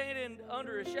somebody standing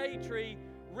under a shade tree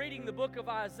reading the book of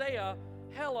Isaiah,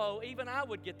 hello, even I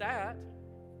would get that.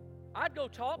 I'd go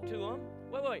talk to him.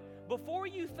 Wait. Before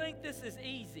you think this is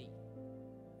easy,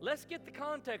 let's get the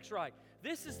context right.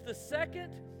 This is the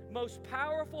second most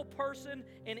powerful person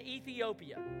in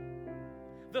Ethiopia.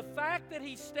 The fact that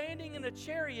he's standing in a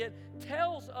chariot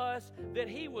tells us that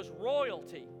he was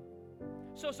royalty.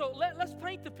 So let's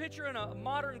paint the picture in a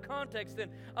modern context then.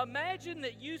 Imagine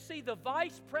that you see the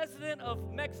Vice President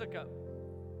of Mexico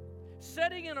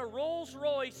sitting in a Rolls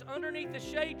Royce underneath the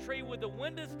shade tree with the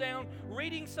windows down,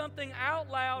 reading something out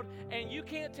loud, and you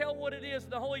can't tell what it is.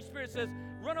 The Holy Spirit says,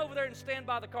 run over there and stand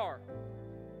by the car.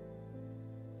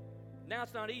 Now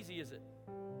it's not easy, is it?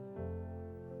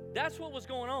 That's what was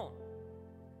going on.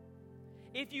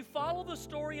 If you follow the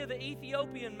story of the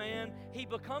Ethiopian man, he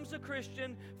becomes a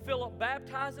Christian. Philip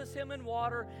baptizes him in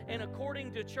water, and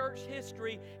according to church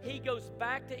history, he goes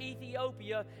back to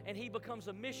Ethiopia and he becomes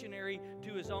a missionary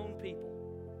to his own people.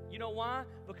 You know why?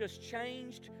 Because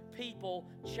changed people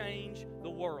change the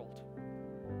world.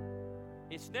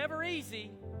 It's never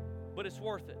easy, but it's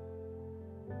worth it.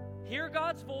 Hear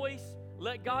God's voice.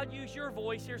 Let God use your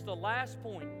voice. Here's the last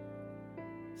point.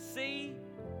 See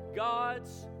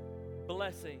God's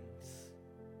blessings.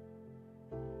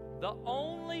 The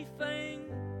only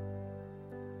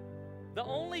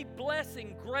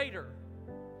blessing greater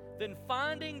than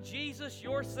finding Jesus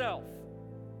yourself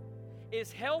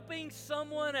is helping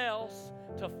someone else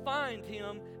to find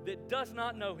Him that does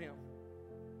not know Him.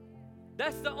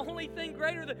 That's the only thing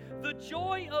greater. The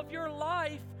joy of your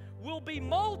life will be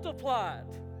multiplied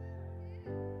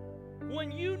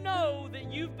when you know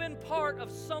that you've been part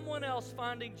of someone else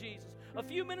finding Jesus. A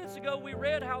few minutes ago, we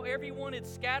read how everyone had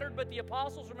scattered but the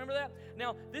apostles. Remember that?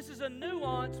 Now, this is a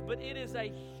nuance, but it is a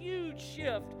huge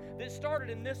shift that started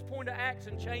in this point of Acts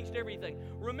and changed everything.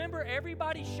 Remember,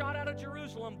 everybody shot out of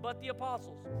Jerusalem but the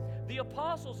apostles. The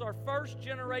apostles are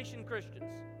first-generation Christians.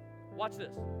 Watch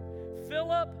this.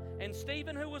 Philip and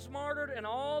Stephen, who was martyred, and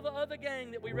all the other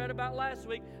gang that we read about last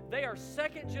week, they are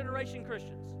second-generation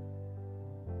Christians.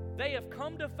 They have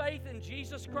come to faith in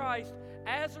Jesus Christ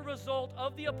as a result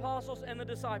of the apostles and the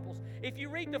disciples. If you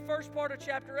read the first part of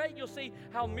chapter 8, you'll see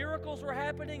how miracles were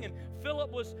happening, and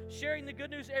Philip was sharing the good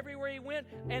news everywhere he went.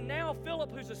 And now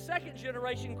Philip, who's a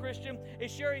second-generation Christian, is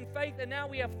sharing faith, and now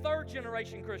we have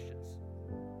third-generation Christians.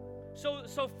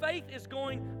 So faith is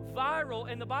going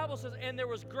viral, and the Bible says, and there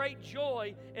was great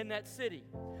joy in that city.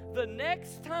 The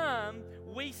next time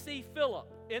we see Philip,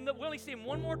 we only see him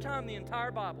one more time in the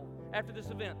entire Bible after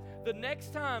this event. The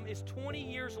next time is 20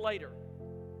 years later.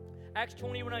 Acts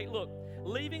 21:8. Look,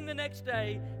 leaving the next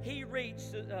day, he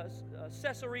reached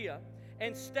Caesarea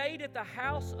and stayed at the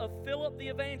house of Philip the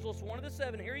evangelist, one of the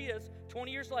seven. Here he is,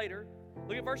 20 years later.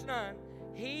 Look at verse 9.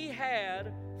 He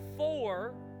had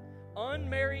 4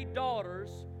 unmarried daughters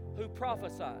who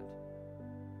prophesied.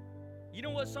 You know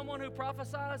what someone who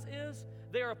prophesies is?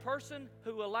 They're a person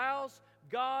who allows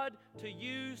God to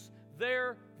use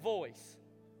their voice.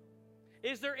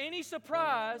 Is there any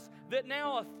surprise that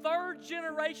now a third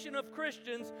generation of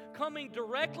Christians coming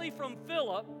directly from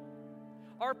Philip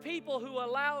are people who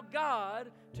allow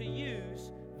God to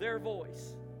use their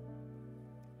voice?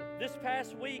 This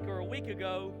past week or a week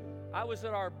ago, I was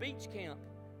at our beach camp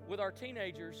with our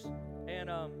teenagers, and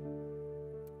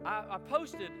I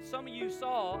posted, some of you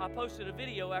saw, I posted a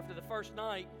video after the first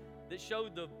night that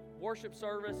showed the worship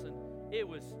service, and it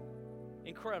was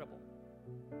incredible.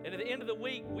 And at the end of the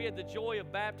week, we had the joy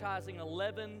of baptizing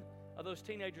 11 of those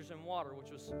teenagers in water,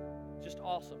 which was just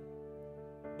awesome.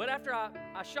 But after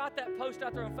I shot that post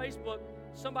out there on Facebook,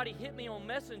 somebody hit me on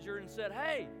Messenger and said,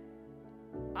 "Hey,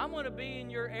 I'm going to be in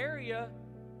your area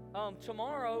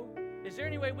tomorrow. Is there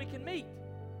any way we can meet?"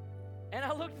 And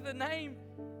I looked at the name.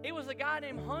 It was a guy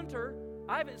named Hunter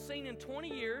I haven't seen in 20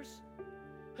 years,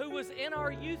 who was in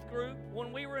our youth group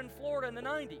when we were in Florida in the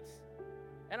 90s.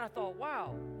 And I thought,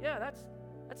 wow, yeah,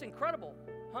 that's incredible.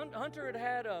 Hunter had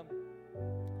had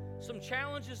some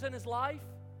challenges in his life,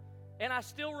 and I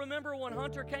still remember when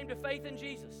Hunter came to faith in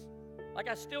Jesus. Like,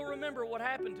 I still remember what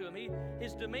happened to him.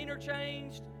 His demeanor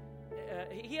changed.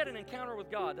 He had an encounter with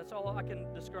God. That's all I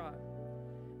can describe.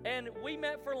 And we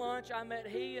met for lunch. I met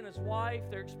he and his wife.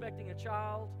 They're expecting a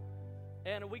child.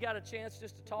 And we got a chance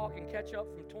just to talk and catch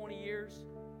up from 20 years.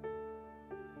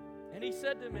 And he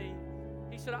said to me,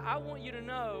 he said, "I want you to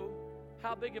know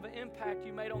how big of an impact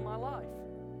you made on my life."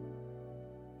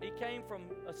 He came from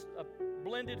a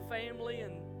blended family,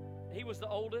 and he was the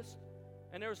oldest,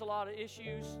 and there was a lot of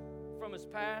issues from his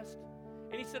past.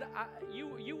 And he said,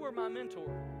 you were my mentor.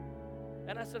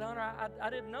 And I said, "Hunter, I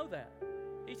didn't know that."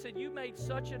 He said, "You made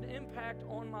such an impact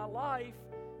on my life,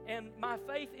 and my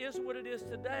faith is what it is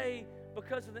today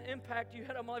because of the impact you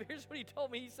had on my life." Here's what he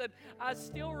told me. He said, "I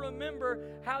still remember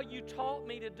how you taught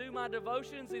me to do my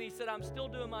devotions," and he said, "I'm still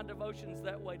doing my devotions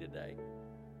that way today."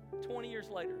 20 years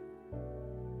later.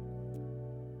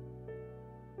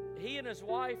 He and his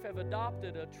wife have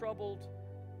adopted a troubled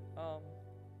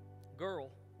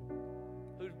girl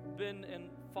who'd been in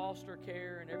foster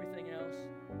care and everything else.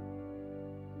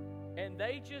 And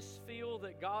they just feel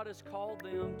that God has called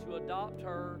them to adopt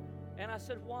her. And I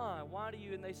said, "Why? Why do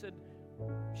you?" And they said,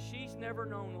 "She's never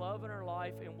known love in her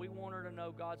life, and we want her to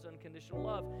know God's unconditional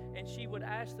love." And she would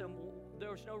ask them, "Well,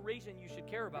 there's no reason you should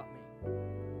care about me."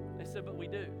 They said, "But we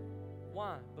do."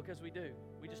 Why? Because we do.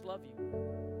 We just love you.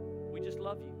 We just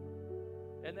love you.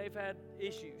 And they've had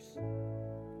issues,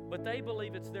 but they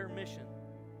believe it's their mission.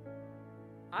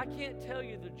 I can't tell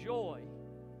you the joy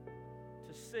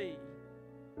to see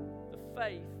the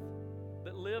faith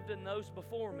that lived in those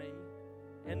before me,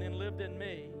 and then lived in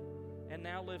me, and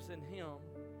now lives in him,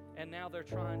 and now they're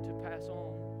trying to pass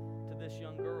on to this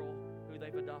young girl who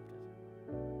they've adopted.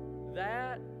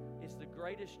 That is the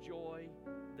greatest joy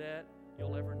that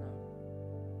you'll ever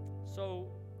know. So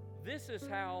this is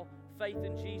how faith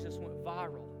in Jesus went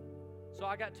viral. So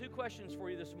I got two questions for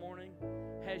you this morning.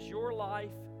 Has your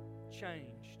life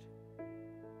changed?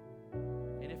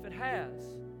 And if it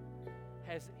has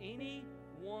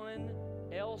anyone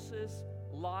else's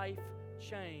life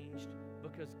changed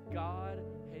because God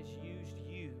has used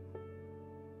you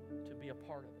to be a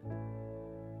part of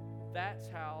it? That's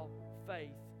how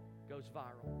faith goes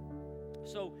viral.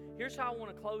 So here's how I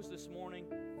want to close this morning.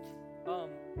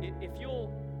 If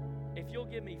you'll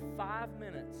give me 5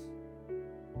 minutes,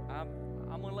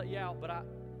 I'm going to let you out, but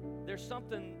there's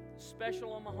something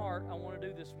special on my heart I want to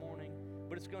do this morning,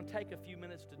 but it's going to take a few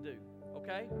minutes to do,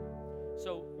 okay?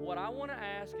 So what I want to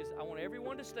ask is, I want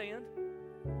everyone to stand,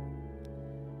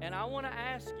 and I want to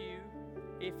ask you,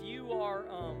 if you are,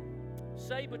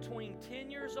 say, between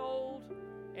 10 years old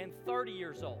and 30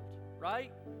 years old,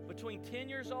 right? Between 10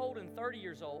 years old and 30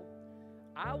 years old,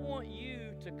 I want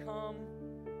you to come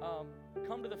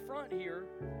to the front here,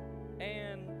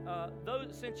 and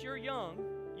since you're young,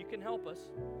 you can help us.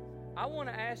 I want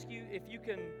to ask you if you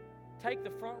can take the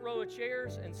front row of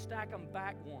chairs and stack them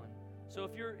back one. So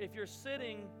if you're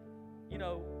sitting,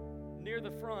 near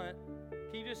the front,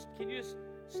 can you just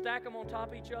stack them on top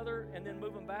of each other and then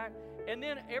move them back? And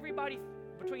then everybody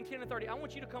between 10 and 30, I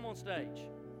want you to come on stage.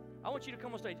 I want you to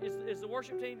come on stage. Is the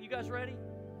worship team, you guys ready?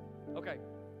 Okay.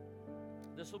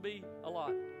 This will be a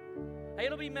lot. Hey,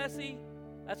 it'll be messy.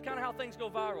 That's kind of how things go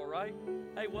viral, right?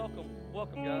 Hey, welcome,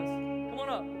 guys. Come on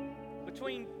up.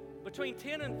 Between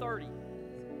 10 and 30.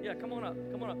 Yeah, come on up.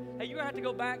 Hey, you're going to have to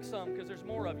go back some because there's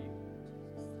more of you.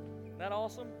 Isn't that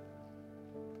awesome?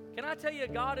 Can I tell you,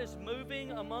 God is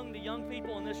moving among the young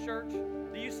people in this church?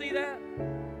 Do you see that?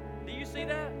 Do you see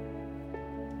that?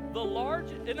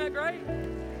 Isn't that great?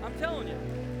 I'm telling you.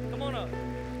 Come on up.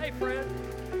 Hey, Fred.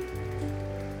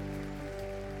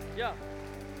 Yeah.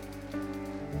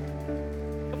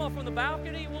 on from the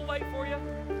balcony. We'll wait for you.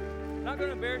 Not going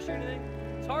to embarrass you or anything.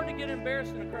 It's hard to get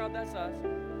embarrassed in a crowd that size.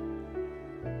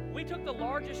 We took the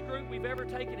largest group we've ever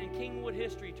taken in Kingwood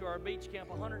history to our beach camp,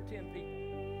 110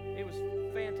 people. It was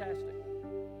fantastic.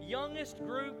 Youngest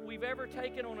group we've ever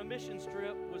taken on a missions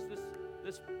trip was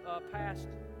this past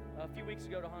a few weeks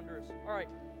ago to Honduras. All right,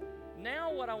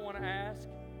 now what I want to ask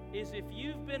is if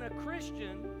you've been a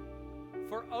Christian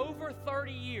for over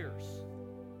 30 years,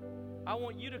 I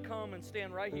want you to come and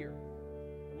stand right here.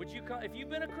 Would you come? If you've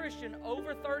been a Christian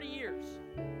over 30 years,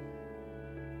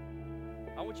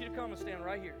 I want you to come and stand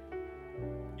right here.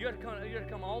 You got to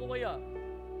come all the way up.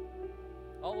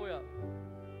 All the way up.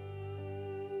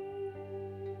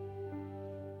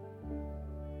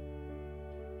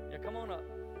 Yeah, come on up.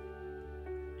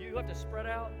 You have to spread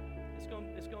out. It's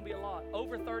going to be a lot.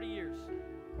 Over 30 years.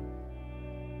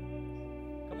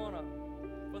 Come on up.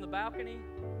 From the balcony?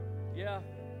 Yeah.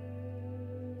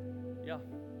 Yeah.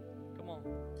 Come on.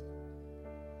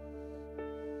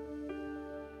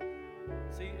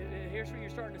 See, here's what you're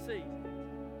starting to see.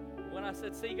 When I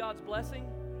said see God's blessing,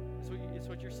 it's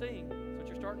what you're seeing. It's what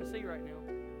you're starting to see right now.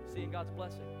 Seeing God's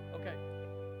blessing. Okay.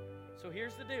 So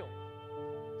here's the deal.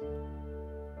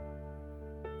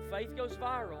 Faith goes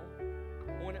viral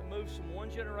when it moves from one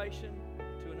generation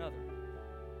to another.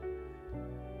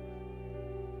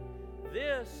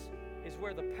 This is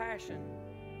where the passion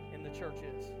in the church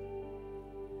is.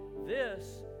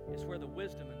 This is where the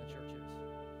wisdom in the church is.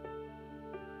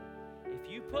 If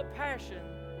you put passion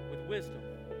with wisdom,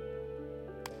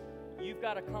 you've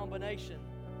got a combination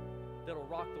that'll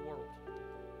rock the world.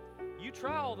 You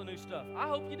try all the new stuff. I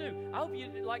hope you do. I hope you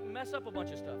mess up a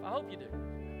bunch of stuff. I hope you do.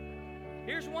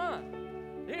 Here's why.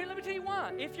 Here, let me tell you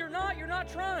why. If you're not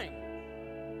trying.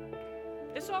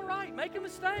 It's all right. Make a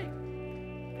mistake.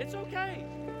 It's okay.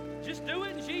 Just do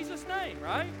it in Jesus' name,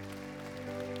 right?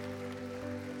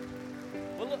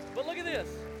 But look at this.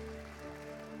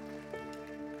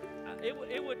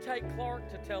 It would take Clark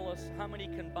to tell us how many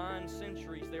combined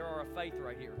centuries there are of faith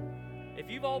right here. If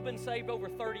you've all been saved over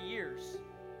 30 years,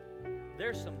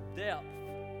 there's some depth.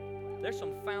 There's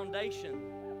some foundation.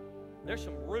 There's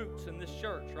some roots in this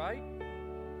church, right?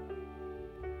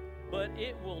 But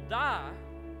it will die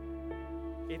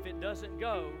if it doesn't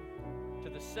go to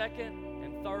the second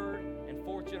and third and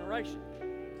fourth generation,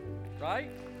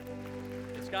 right?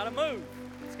 It's got to move.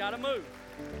 It's got to move.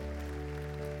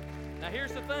 Now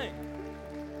here's the thing.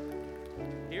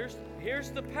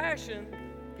 Here's the passion.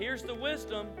 Here's the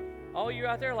wisdom. All you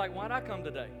out there like, why'd I come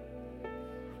today?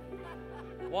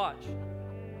 Watch.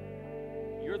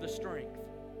 You're the strength.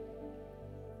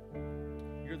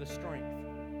 You're the strength.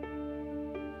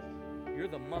 You're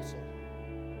the muscle.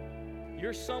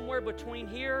 You're somewhere between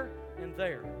here and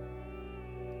there.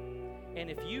 And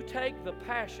if you take the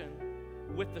passion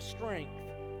with the strength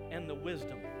and the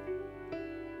wisdom,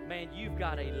 man, you've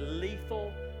got a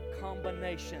lethal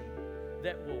combination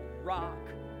that will rock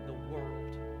the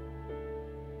world.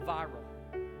 Viral.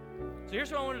 So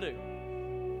here's what I want to do.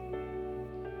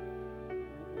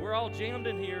 We're all jammed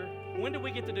in here. When did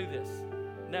we get to do this?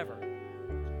 Never.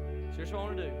 So here's what I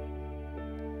want to do.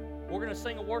 We're going to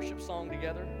sing a worship song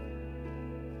together.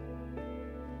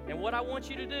 And what I want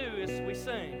you to do as we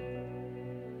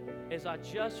sing is I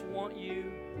just want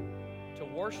you to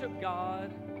worship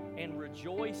God and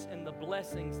rejoice in the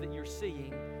blessings that you're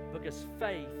seeing, because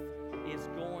faith is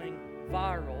going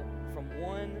viral from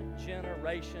one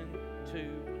generation to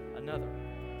another.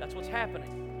 That's what's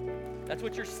happening. That's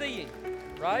what you're seeing,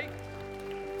 right?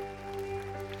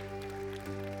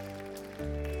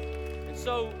 And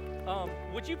so,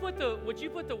 would you put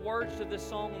the words to this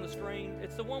song on the screen?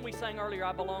 It's the one we sang earlier,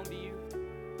 I Belong to You.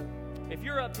 If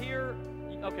you're up here,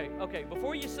 okay,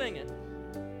 before you sing it,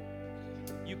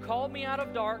 you called me out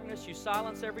of darkness, you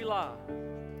silence every lie,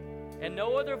 and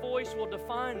no other voice will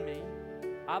define me.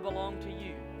 I belong to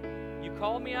you. You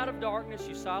called me out of darkness,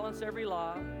 you silence every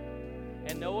lie,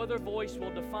 and no other voice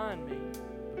will define me,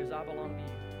 because I belong to you.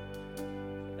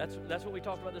 That's what we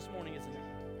talked about this morning, isn't it?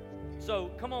 So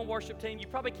come on, worship team. You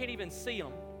probably can't even see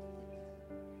them.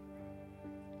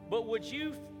 But would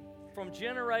you, from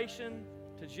generation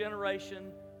to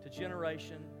generation to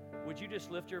generation, would you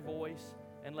just lift your voice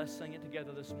and let's sing it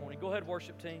together this morning? Go ahead,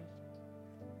 worship team.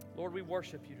 Lord, we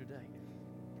worship you today.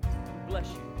 We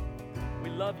bless you. We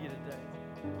love you today.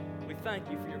 We thank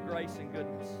you for your grace and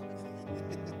goodness.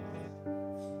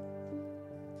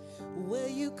 Will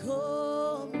you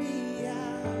call me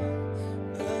out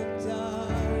of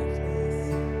darkness?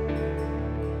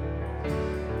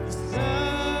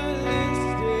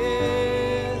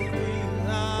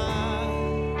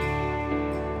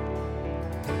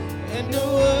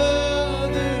 No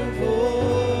other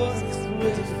voice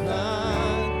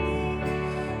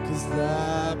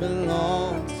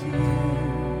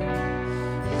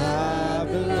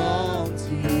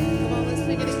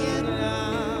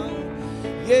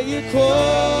you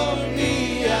call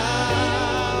me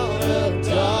out of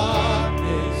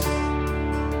darkness,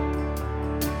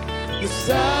 you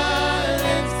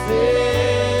silence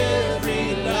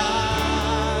every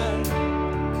lie,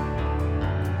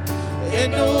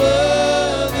 and no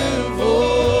other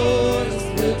voice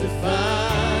will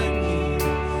define me,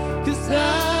 'cause I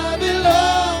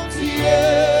belong to you.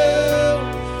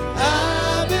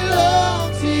 I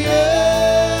belong to you.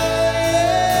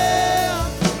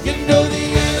 You know the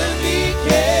enemy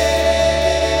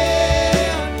can't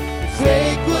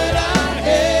take what I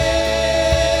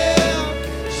am,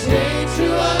 change who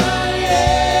I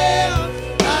am.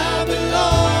 I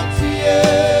belong to you.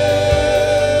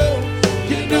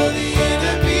 You know the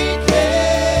enemy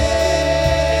can't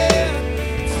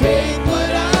take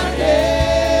what I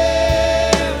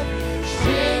am,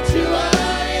 change who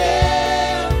I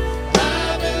am. I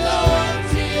belong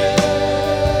to you.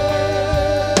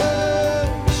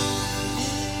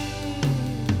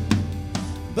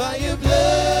 By your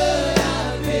blood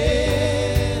I've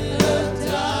been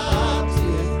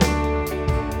adopted.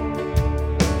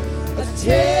 I've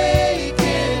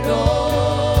taken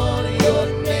on your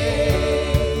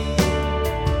name,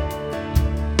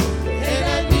 and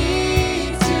I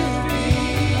need to be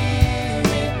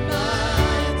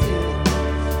reminded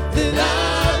that I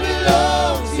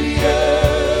belong to you.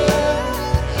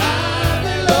 I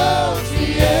belong to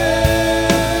you.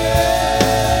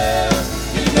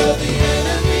 You know the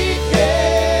enemy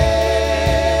can't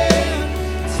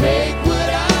take what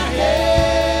I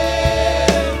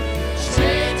am,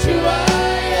 change who I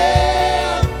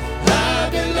am. I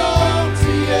belong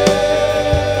to you.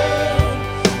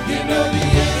 You know the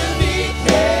enemy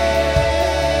can't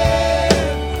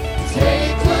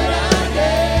take what I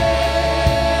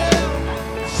am,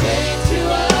 change who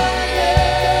I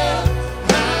am.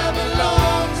 I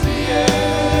belong to you.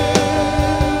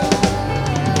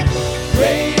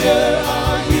 Greater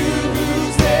are you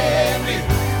who's in me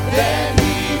than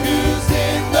he who's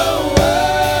in the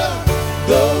world.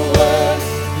 The words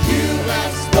you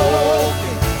have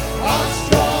spoken are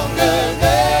stronger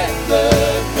than the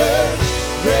curse.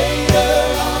 Greater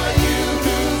are you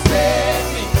who's in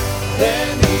me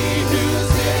than he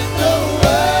who's in the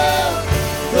world.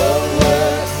 The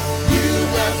words you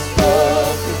have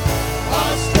spoken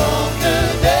are stronger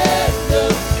than the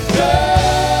curse.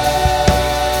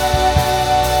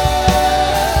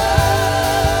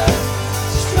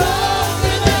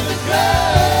 Stronger than the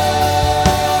curse.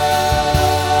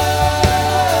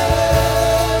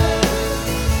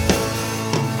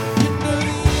 You know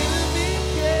the enemy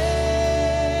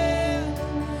can't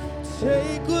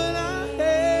take what I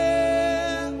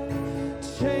am,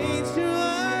 change who I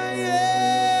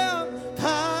am. I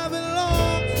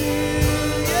belong to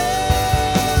you.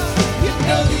 You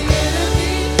know the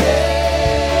enemy can't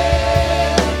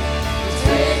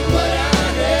take what I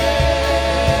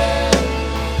am,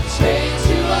 change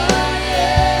who I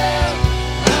am.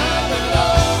 I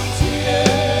belong to you.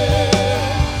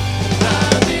 I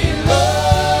belong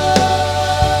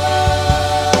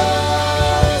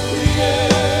to you.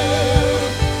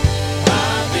 I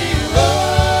belong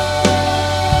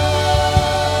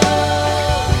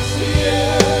to you.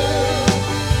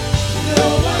 No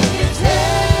one can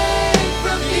take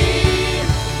from me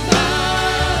my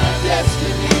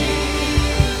destiny.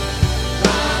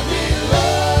 I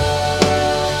belong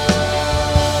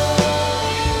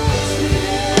to you.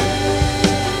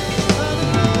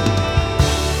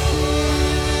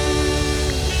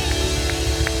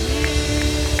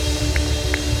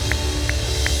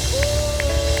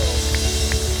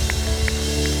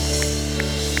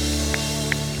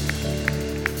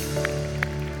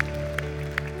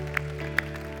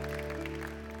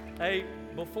 Hey,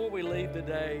 before we leave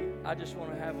today, I just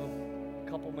want to have a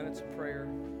couple minutes of prayer.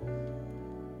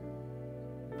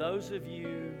 Those of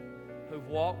you who've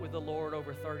walked with the Lord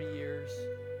over 30 years,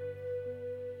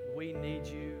 we need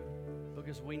you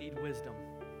because we need wisdom.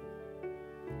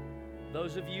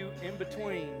 Those of you in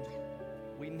between,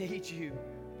 we need you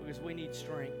because we need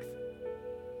strength.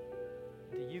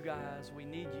 To you guys, we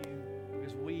need you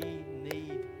because we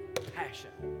need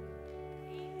passion.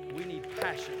 We need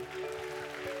passion.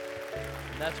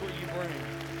 And that's what you bring.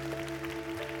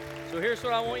 So here's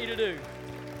what I want you to do.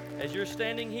 As you're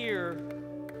standing here,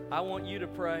 I want you to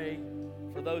pray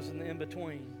for those in the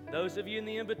in-between. Those of you in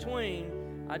the in-between,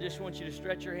 I just want you to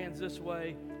stretch your hands this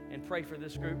way and pray for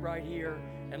this group right here.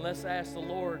 And let's ask the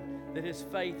Lord that His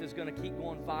faith is going to keep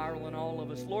going viral in all of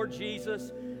us. Lord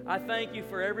Jesus, I thank you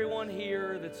for everyone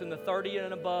here that's in the 30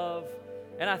 and above.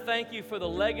 And I thank you for the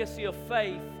legacy of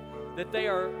faith that they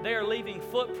are leaving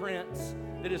footprints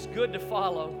that is good to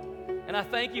follow. And I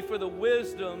thank you for the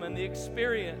wisdom and the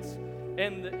experience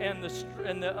and the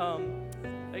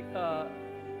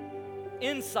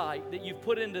insight that you've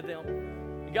put into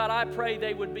them. God, I pray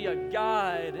they would be a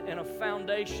guide and a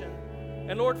foundation.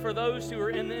 And Lord, for those who are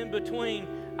in the in-between,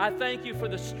 I thank you for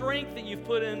the strength that you've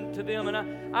put into them.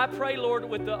 And I pray, Lord,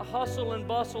 with the hustle and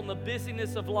bustle and the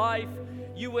busyness of life,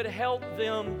 you would help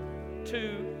them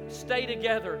to stay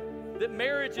together, that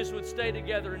marriages would stay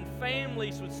together and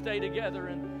families would stay together,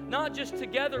 and not just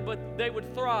together, but they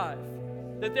would thrive,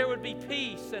 that there would be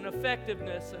peace and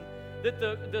effectiveness, and that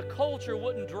the culture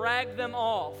wouldn't drag them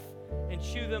off and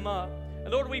chew them up.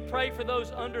 And Lord, we pray for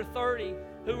those under 30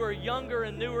 who are younger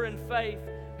and newer in faith.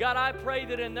 God, I pray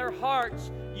that in their hearts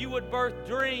you would birth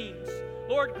dreams,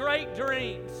 Lord, great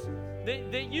dreams,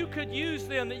 that you could use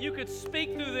them, that you could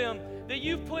speak through them, that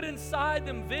you've put inside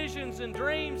them visions and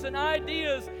dreams and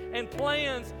ideas and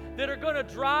plans that are going to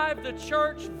drive the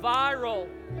church viral.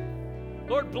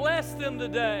 Lord, bless them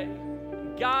today,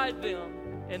 guide them,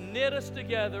 and knit us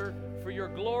together for your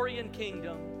glory and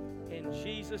kingdom. In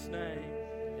Jesus' name,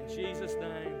 in Jesus'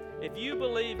 name. If you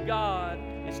believe God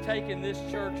is taking this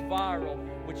church viral,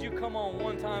 would you come on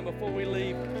one time before we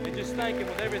leave and just thank Him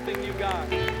with everything you got?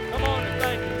 Come on and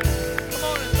thank Him. Come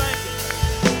on and thank Him.